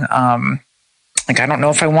thinking, like, I don't know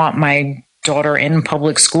if I want my daughter in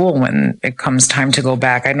public school when it comes time to go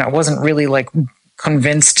back. I wasn't really like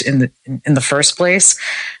convinced in the first place.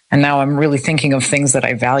 And now I'm really thinking of things that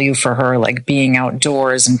I value for her, like being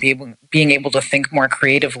outdoors and being able to think more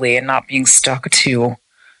creatively and not being stuck to,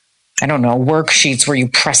 I don't know, worksheets where you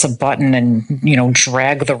press a button and, you know,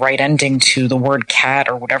 drag the right ending to the word cat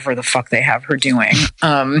or whatever the fuck they have her doing.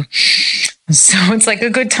 So it's like a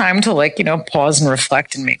good time to, like, you know, pause and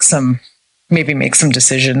reflect and make some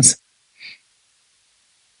decisions.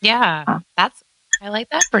 Yeah, I like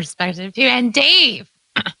that perspective too. And Dave,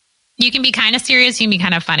 you can be kind of serious, you can be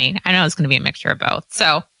kind of funny. I know it's going to be a mixture of both.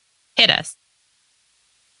 So hit us.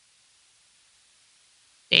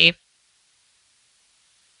 Dave.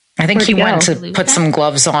 I think he went to put some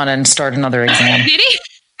gloves on and start another exam. Did he?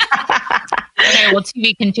 Okay, well,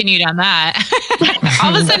 TV continued on that.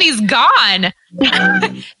 All of a sudden, he's gone.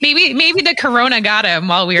 Maybe the corona got him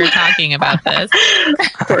while we were talking about this.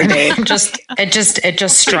 It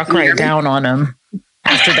just struck right down on him.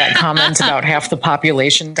 After that comment about half the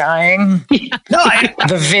population dying,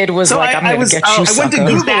 the vid was I'm going to get you. I went to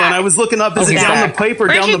Google and I was looking up, is it down the pipe or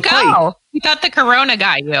Where'd down you the go? pipe? You thought the corona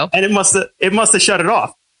got you. And it must have shut it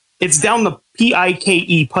off. It's down the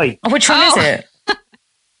PIKE pipe. Oh, which one is it?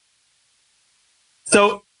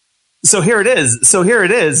 So here it is. So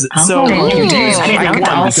Thank you, Dave.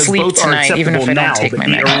 I'll sleep tonight, even if I don't take my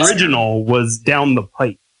meds. The original was down the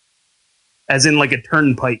pipe, as in like a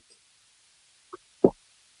turnpike.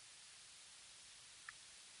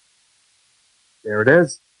 There it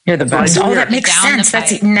is. You're the best. Oh, that makes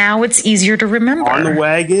sense. Now it's easier to remember. On the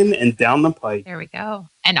wagon and down the pipe. There we go.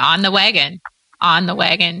 And on the wagon, down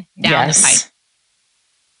the pipe.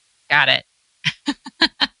 Got it.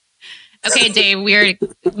 Okay, Dave.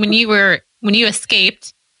 When you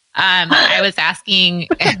escaped, I was asking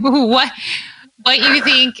what you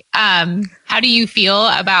think. How do you feel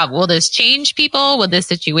about? Will this change people? Will this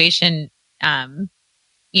situation,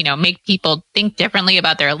 make people think differently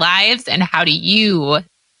about their lives? And how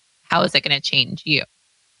is it going to change you?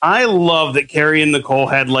 I love that Carrie and Nicole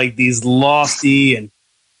had like these lofty and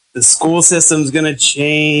the school system's going to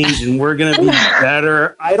change and we're going to be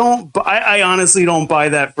better. I honestly don't buy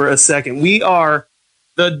that for a second. We are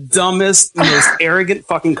the dumbest, most arrogant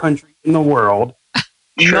fucking country in the world.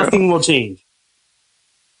 Nothing will change.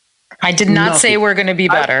 I did not say we're going to be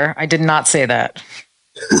better. I did not say that.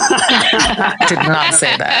 Did not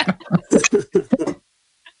say that.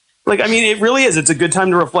 It really is. It's a good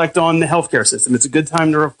time to reflect on the healthcare system. It's a good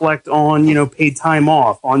time to reflect on, paid time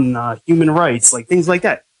off, on human rights, like things like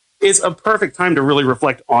that. It's a perfect time to really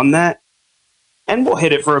reflect on that. And we'll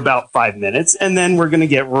hit it for about 5 minutes, and then we're going to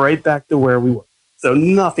get right back to where we were. So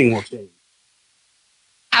nothing will change.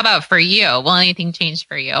 How about for you? Will anything change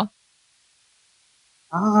for you?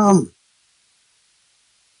 No.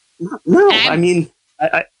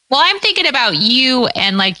 I'm thinking about you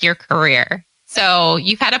and like your career. So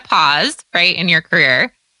you've had a pause, right, in your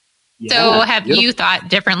career. Yeah, so have you thought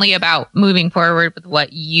differently about moving forward with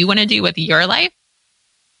what you want to do with your life?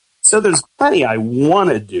 So there's plenty I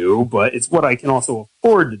want to do, but it's what I can also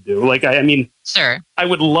afford to do. Sure. I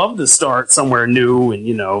would love to start somewhere new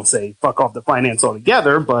and, say, fuck off the finance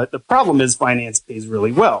altogether. But the problem is finance pays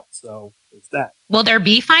really well. So it's that. Will there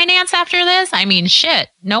be finance after this? Shit.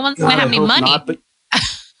 No one's going to have any money. Not, but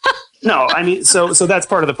no, so that's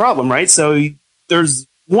part of the problem, right? So there's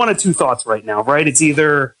one of two thoughts right now, right? It's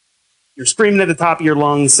either you're screaming at the top of your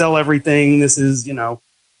lungs, sell everything. This is, the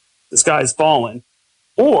sky's falling.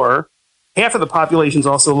 Or half of the population's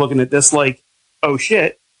also looking at this like, oh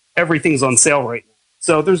shit, everything's on sale right now.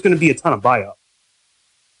 So there's going to be a ton of buy-up.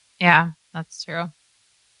 Yeah, that's true.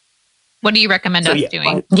 What do you recommend us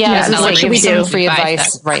doing? What should we do? Free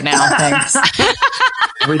advice right now. Thanks.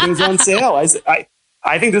 Everything's on sale.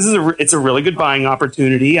 I think it's a really good buying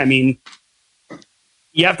opportunity.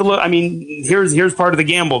 You have to look. Here's part of the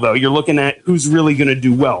gamble, though. You're looking at who's really going to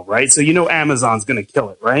do well, right? So Amazon's going to kill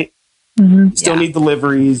it, right? Mm-hmm. You still need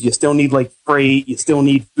deliveries. You still need like freight. You still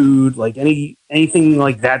need food. Like anything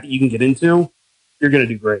like that you can get into, you're going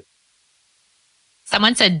to do great.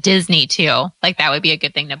 Someone said Disney too. Like that would be a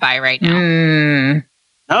good thing to buy right now.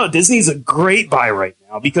 No, Disney's a great buy right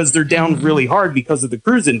now because they're down really hard because of the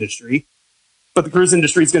cruise industry. But the cruise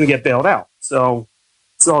industry is going to get bailed out, so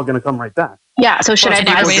it's all going to come right back. Yeah. So should I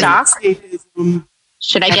buy stock?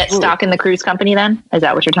 Should I get stock in the cruise company then? Is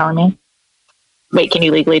that what you're telling me? Wait, can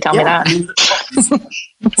you legally tell me that?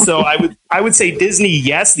 So I would say Disney,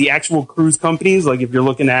 yes. The actual cruise companies, like if you're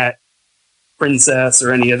looking at Princess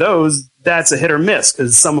or any of those, that's a hit or miss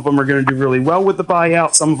because some of them are going to do really well with the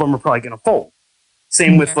buyout. Some of them are probably going to fold.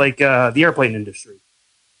 Same with like the airplane industry.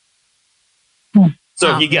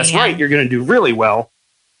 So if you guess right, you're going to do really well.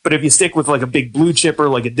 But if you stick with like a big blue chipper,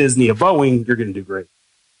 like a Disney, a Boeing, you're going to do great.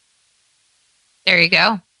 There you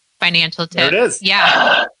go. Financial tip. There it is.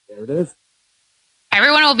 Yeah. There it is.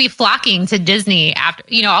 Everyone will be flocking to Disney after,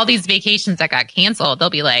 all these vacations that got canceled. They'll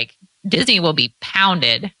be like, Disney will be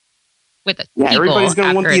pounded with it. Yeah, everybody's going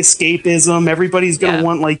to want the escapism. Everybody's going to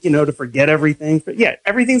want to forget everything. But yeah,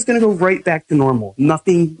 everything's going to go right back to normal.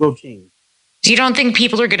 Nothing will change. You don't think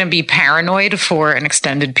people are going to be paranoid for an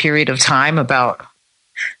extended period of time about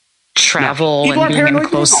travel and being in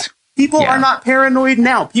close? Now. People are not paranoid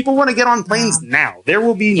now. People want to get on planes now. There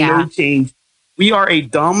will be no change. We are a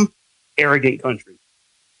dumb, arrogant country.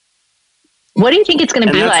 What do you think it's going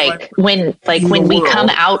to be like when we come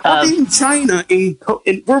out of China?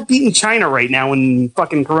 We're beating China right now in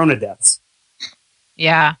fucking corona deaths.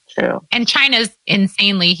 Yeah, true. And China's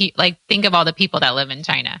insanely think of all the people that live in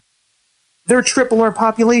China. They're triple our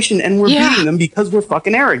population, and we're beating them because we're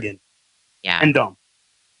fucking arrogant. Yeah, and dumb.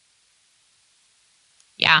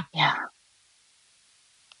 Yeah. Yeah.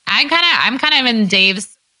 I'm kind of in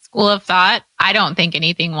Dave's school of thought. I don't think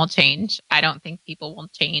anything will change. I don't think people will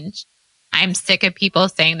change. I'm sick of people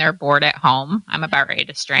saying they're bored at home. I'm about ready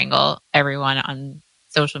to strangle everyone on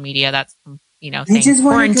social media that's, saying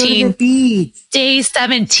quarantine day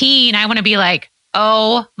 17. I want to be like,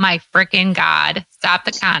 oh my freaking God, stop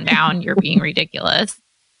the countdown. You're being ridiculous.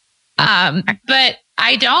 But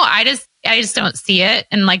I just don't see it.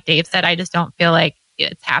 And like Dave said, I just don't feel like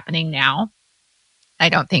it's happening now. I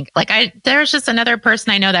don't think there's just another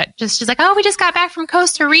person I know that she's like, oh, we just got back from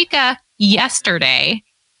Costa Rica yesterday.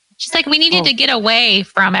 She's like, we needed to get away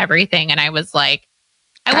from everything. And I was like,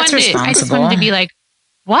 I just wanted to be like,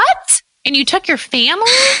 what? And you took your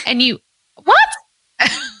family and what?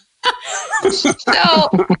 So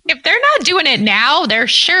if they're not doing it now, they're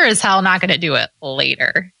sure as hell not going to do it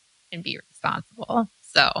later and be responsible.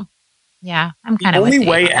 So yeah, I'm kind of the only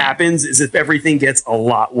way it happens is if everything gets a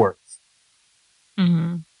lot worse.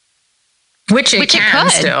 Mm-hmm. Which it can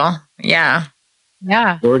could. still. Yeah.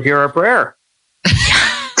 Yeah. Lord, hear our prayer.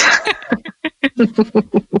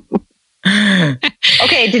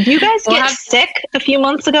 Okay, did you guys get sick a few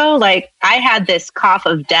months ago? Like, I had this cough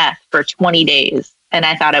of death for 20 days, and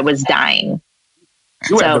I thought I was dying.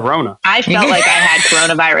 You had the Rona. I felt like I had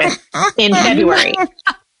coronavirus in February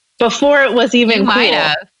before it was even cool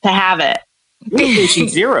to have it. You're patient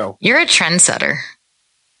zero. You're a trendsetter.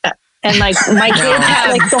 And like my kids had,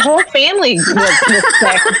 like the whole family was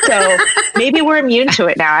sick, so maybe we're immune to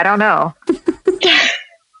it now. I don't know.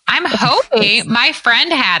 I'm hoping. My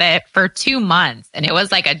friend had it for 2 months, and it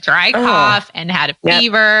was like a dry cough and had a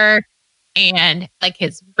fever, and like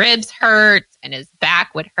his ribs hurt and his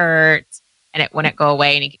back would hurt, and it wouldn't go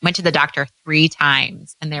away. And he went to the doctor 3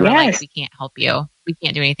 times, and they were like, "We can't help you. We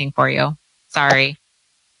can't do anything for you. Sorry."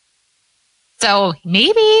 So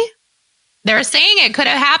maybe they're saying it could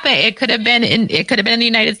have happened. It could have been in the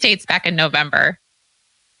United States back in November.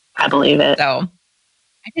 I believe it. So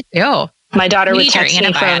I did too. My daughter would text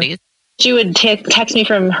me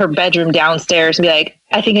from her bedroom downstairs and be like,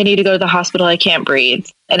 I think I need to go to the hospital. I can't breathe.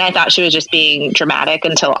 And I thought she was just being dramatic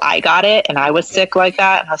until I got it and I was sick like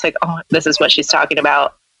that. And I was like, oh, this is what she's talking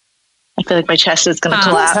about. I feel like my chest is going to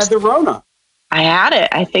collapse. Had the Rona. I had it.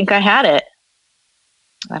 I think I had it.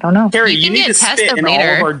 I don't know. Carrie, you need to spit in all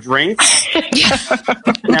of our drinks.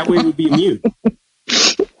 That way we'd be immune.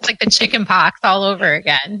 It's like the chicken pox all over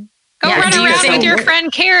again. Go run around with your friend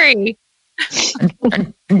Carrie.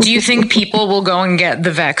 Do you think people will go and get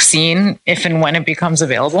the vaccine if and when it becomes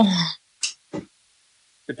available?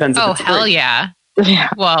 Depends. Oh, hell yeah.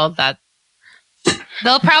 Well,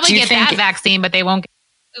 they'll probably get that vaccine, but they won't get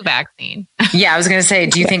the flu vaccine. Yeah, I was going to say,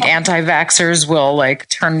 do you think anti-vaxxers will like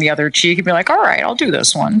turn the other cheek and be like, all right, I'll do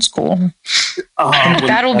this one. It's cool.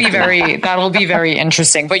 That'll be very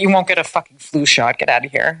interesting, but you won't get a fucking flu shot. Get out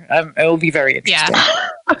of here. It'll be very interesting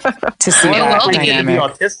to see that dynamic. Be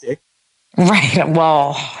autistic. Right.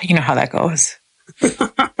 Well, you know how that goes.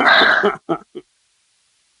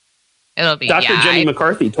 It'll be Dr. Jenny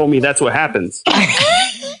McCarthy told me that's what happens.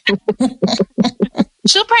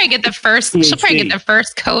 She'll probably get the first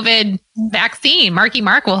COVID vaccine. Marky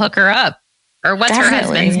Mark will hook her up. Or what's her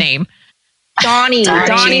husband's name? Donnie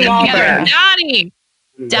Wahlberg.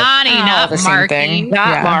 Donnie, not Marky.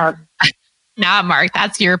 Mark. Not Mark.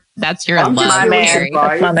 That's your I'm love.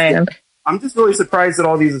 My man. I'm just really surprised that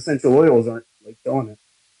all these essential oils aren't like doing it.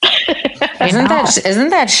 Isn't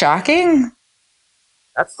that shocking?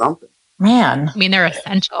 That's something. Man. I mean, they're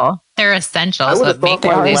essential. They're essential. I would So have thought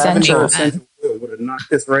my lavender essential oil would have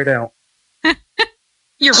knocked this right out.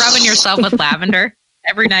 You're rubbing yourself with lavender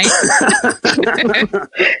every night.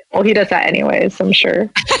 Well, he does that anyways, I'm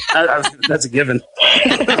sure. That's a given.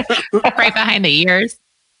 Right behind the ears.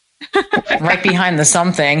 Right behind the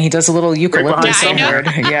something. He does a little eucalyptus word.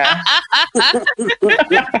 Yeah.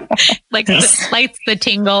 Like lights the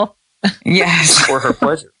tingle. Yes. For her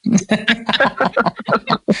pleasure.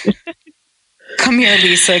 Come here,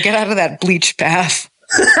 Lisa. Get out of that bleach bath.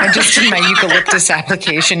 I just did my eucalyptus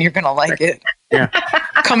application. You're going to like it. Yeah.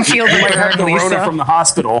 Come feel the burn, Rona Lisa. from the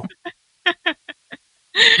hospital.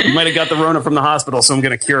 You might have got the Rona from the hospital, so I'm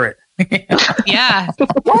going to cure it. Yeah.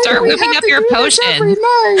 Start whipping up your potion.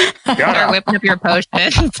 Start whipping up your potion.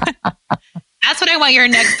 That's what I want your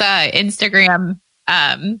next Instagram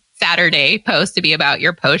Saturday post to be about,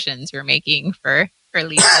 your potions you're making for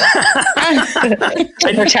Lisa.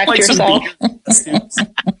 To protect yourself.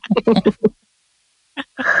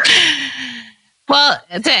 Well,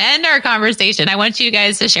 to end our conversation, I want you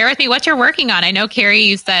guys to share with me what you're working on. I know, Carrie,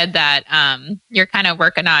 you said that you're kind of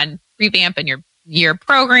working on revamping your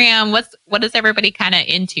program. What is everybody kind of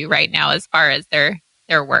into right now as far as their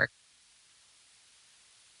their work?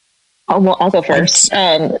 Oh, well, I'll go first.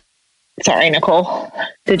 Sorry, Nicole.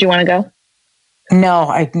 Did you want to go?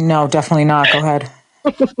 No, definitely not. Go ahead.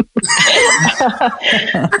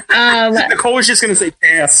 Nicole was just going to say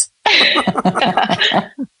pass.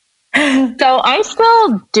 So I'm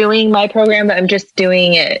still doing my program, but I'm just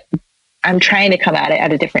doing it. I'm trying to come at it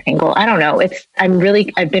at a different angle. I don't know.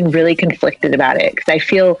 I've been really conflicted about it because I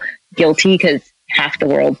feel guilty because half the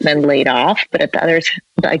world's been laid off, but at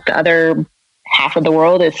the other half of the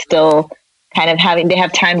world is still kind of they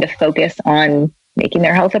have time to focus on making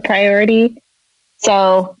their health a priority.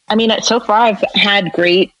 So, I mean, so far I've had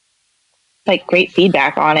great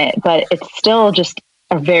feedback on it, but it's still just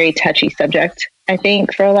a very touchy subject, I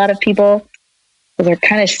think, for a lot of people. They're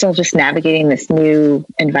kind of still just navigating this new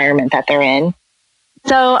environment that they're in.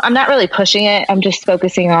 So I'm not really pushing it. I'm just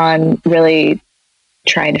focusing on really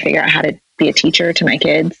trying to figure out how to be a teacher to my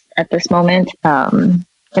kids at this moment, and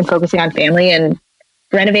focusing on family and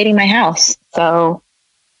renovating my house. So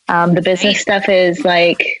the business stuff is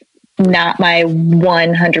like not my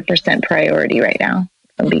 100% priority right now,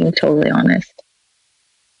 if I'm being totally honest.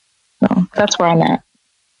 So that's where I'm at.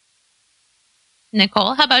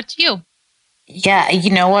 Nicole, how about you? Yeah,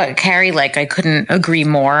 you know what, Carrie, I couldn't agree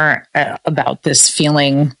more about this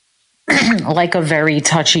feeling like a very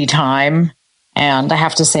touchy time. And I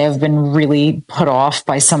have to say, I've been really put off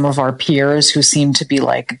by some of our peers who seem to be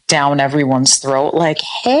down everyone's throat.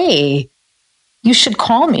 Hey, you should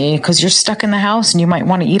call me because you're stuck in the house and you might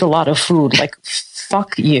want to eat a lot of food.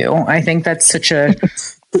 Fuck you. I think that's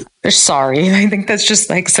sorry. I think that's just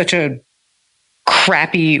such a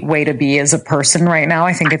crappy way to be as a person right now.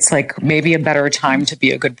 I think it's maybe a better time to be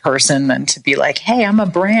a good person than to be hey, I'm a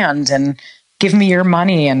brand and give me your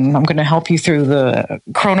money and I'm going to help you through the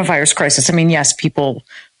coronavirus crisis. I mean, yes, people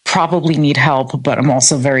probably need help, but I'm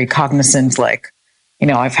also very cognizant.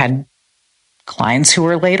 I've had clients who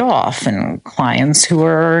are laid off and clients who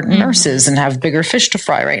are nurses and have bigger fish to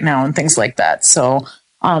fry right now and things like that. So,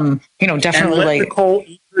 definitely and let Nicole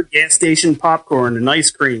eat her gas station popcorn and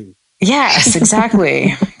ice cream. Yes,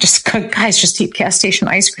 exactly. Just eat gas station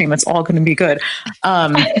ice cream. It's all going to be good.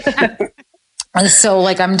 So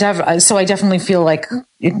I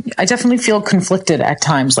definitely feel conflicted at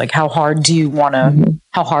times. How hard do you want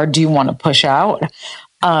to push out?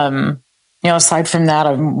 Aside from that,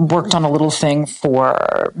 I've worked on a little thing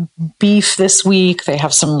for beef this week. They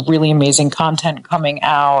have some really amazing content coming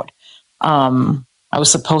out. I was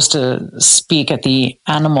supposed to speak at the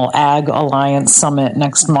Animal Ag Alliance Summit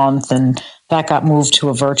next month, and that got moved to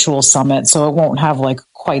a virtual summit. So it won't have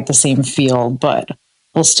quite the same feel, but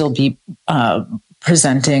we'll still be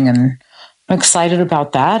presenting, and I'm excited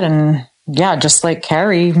about that. And yeah, just like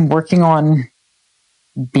Carrie, working on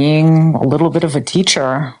being a little bit of a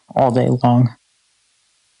teacher all day long.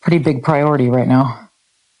 Pretty big priority right now.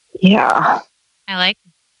 Yeah. I like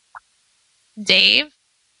it. Dave,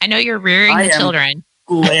 I know you're rearing the children.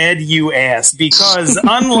 Glad you asked, because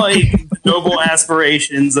unlike the noble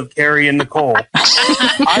aspirations of Carrie and Nicole,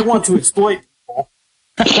 I want to exploit people.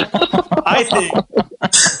 I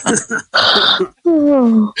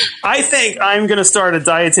think I'm going to start a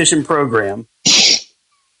dietitian program.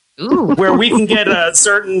 Ooh. Where we can get a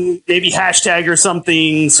certain maybe hashtag or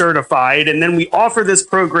something certified, and then we offer this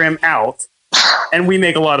program out, and we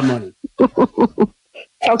make a lot of money.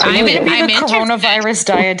 I'm coronavirus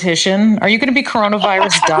dietitian. Are you going to be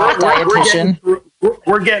coronavirus dietitian?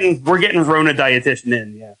 We're getting Rona dietitian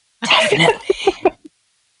in. Yeah, definitely.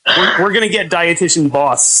 we're going to get dietitian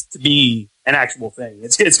boss to be an actual thing.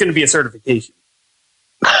 It's going to be a certification.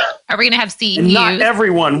 Are we going to have CEUs? And not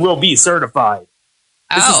everyone will be certified.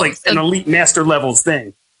 This is an elite master levels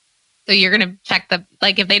thing. So you're going to check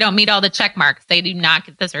if they don't meet all the check marks, they do not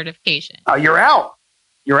get the certification. Oh, you're out.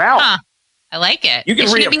 You're out. Huh. I like it. You can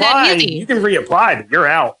reapply. You can reapply, but you're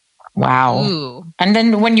out. Wow. Ooh. And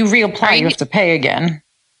then when you reapply, you have to pay again.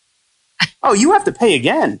 Oh, you have to pay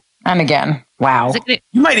again. And again. Wow.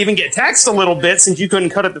 You might even get taxed a little bit since you couldn't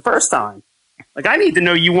cut it the first time. I need to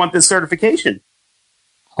know you want this certification.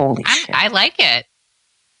 Holy shit. I like it.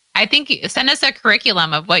 I think send us a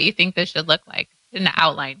curriculum of what you think this should look like in the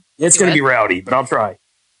outline. It's going to be rowdy, but I'll try.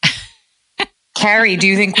 Carrie, do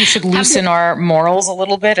you think we should loosen our morals a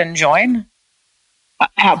little bit and join?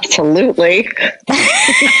 Absolutely.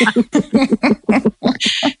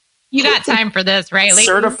 You got time for this, right? Leighton?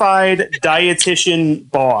 Certified dietitian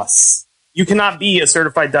boss. You cannot be a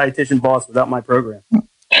certified dietitian boss without my program.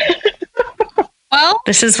 Well,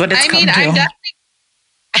 this is what it's come to.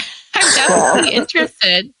 I'm definitely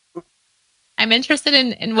interested. I'm interested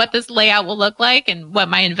in what this layout will look like and what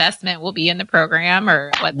my investment will be in the program,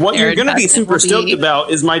 or what you're going to be super stoked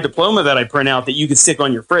about is my diploma that I print out that you can stick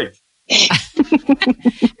on your fridge. Do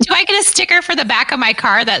I get a sticker for the back of my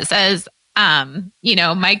car that says,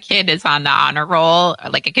 my kid is on the honor roll?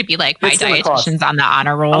 Or like it could be like my dietitian's on the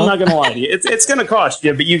honor roll. I'm not going to lie to you. It's going to cost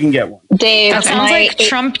you, but you can get one. Dave, that sounds like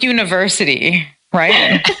Trump University,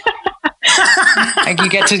 right? Like you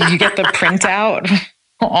get the printout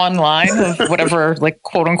online of whatever, like,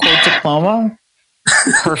 quote unquote diploma.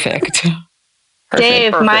 Perfect.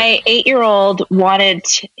 Dave, my 8-year-old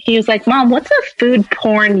he was like, Mom, what's a food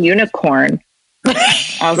porn unicorn?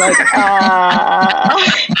 I was like,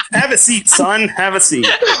 Have a seat, son. Have a seat.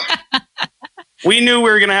 We knew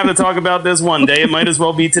we were going to have to talk about this one day. It might as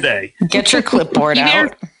well be today. Get your clipboard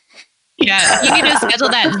out. Yeah, you need to schedule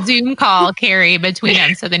that Zoom call, Carrie, between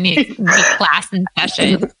them so then you can be class in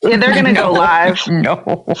session. Yeah, they're going to go live.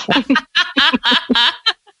 No.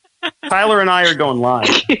 Tyler and I are going live.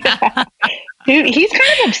 Yeah. He's kind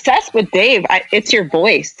of obsessed with Dave. It's your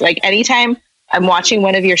voice. Like anytime I'm watching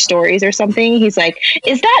one of your stories or something, he's like,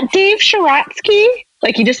 is that Dave Sharatsky?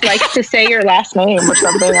 Like he just likes to say your last name or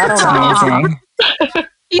something. I don't know.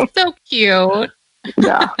 He's so cute.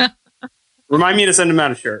 Yeah. Remind me to send him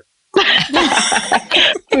out a shirt.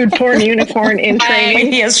 Food porn unicorn in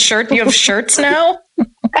training. He has shirt. You have shirts now?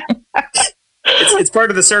 It's part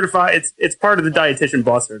of the certified. It's part of the dietitian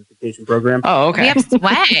boss certification program. Oh, okay. We have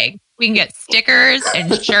swag. We can get stickers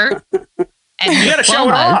and shirts. And you got to show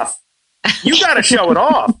it off. You got to show it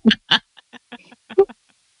off.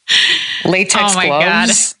 Latex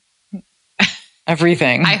gloves. God.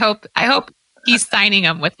 Everything. I hope he's signing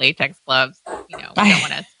them with latex gloves. We don't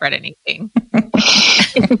want to spread anything.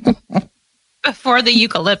 Before the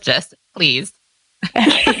eucalyptus, please.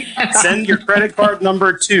 Send your credit card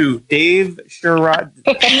number to Dave Sherrod.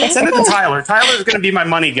 Send it to Tyler. Tyler's going to be my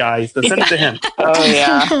money guy, so send it to him. Oh,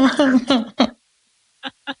 yeah.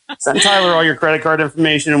 Send Tyler all your credit card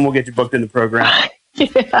information, and we'll get you booked in the program.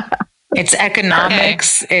 Yeah. It's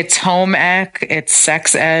economics, it's home ec, it's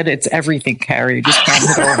sex ed, it's everything, Carrie. Just hand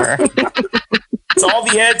it over. It's all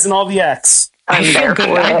the eds and all the X. I feel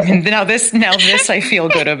good. Now this I feel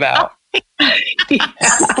good about. Yeah.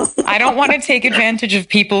 I don't want to take advantage of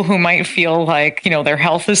people who might feel like, their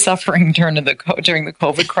health is suffering during the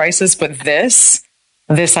COVID crisis, but this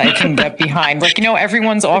I can get behind. Like,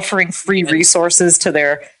 everyone's offering free resources to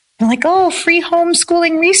their, like, free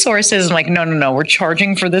homeschooling resources. I'm like, no, we're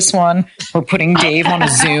charging for this one. We're putting Dave on a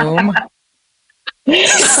Zoom.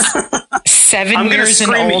 7 years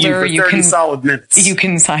and older, you can solid minutes. You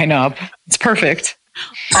can sign up. It's perfect.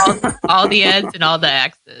 All the eds and all the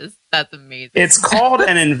X's. That's amazing. It's called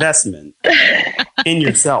an investment in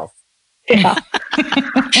yourself. Yeah.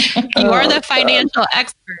 You are the financial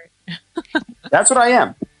expert. That's what I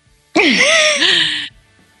am.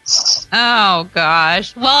 Oh,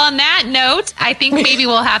 gosh. Well, on that note, I think maybe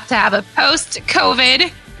we'll have to have a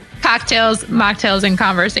post-COVID cocktails, mocktails, and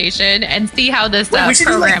conversation and see how this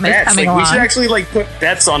program is coming along. We should actually put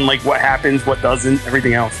bets on what happens, what doesn't,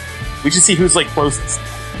 everything else. We should see who's closest.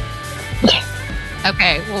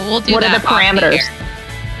 Okay, well, we'll do that. What are the parameters?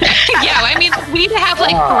 Yeah, I mean, we need to have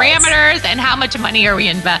parameters and how much money are we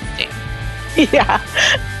investing? Yeah.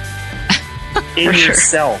 In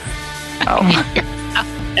yourself.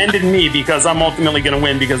 And in me, because I'm ultimately going to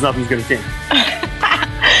win because nothing's going to change.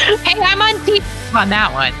 Hey, I'm on team on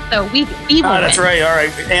that one, so we will that's win. right. All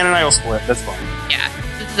right, Ann and I will split. That's fine. Yeah,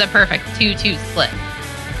 this is a perfect 2-2 split.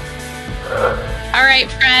 All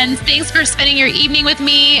right, friends, thanks for spending your evening with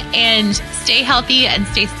me, and stay healthy and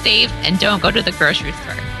stay safe, and don't go to the grocery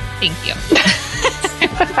store. Thank you.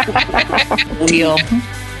 Deal.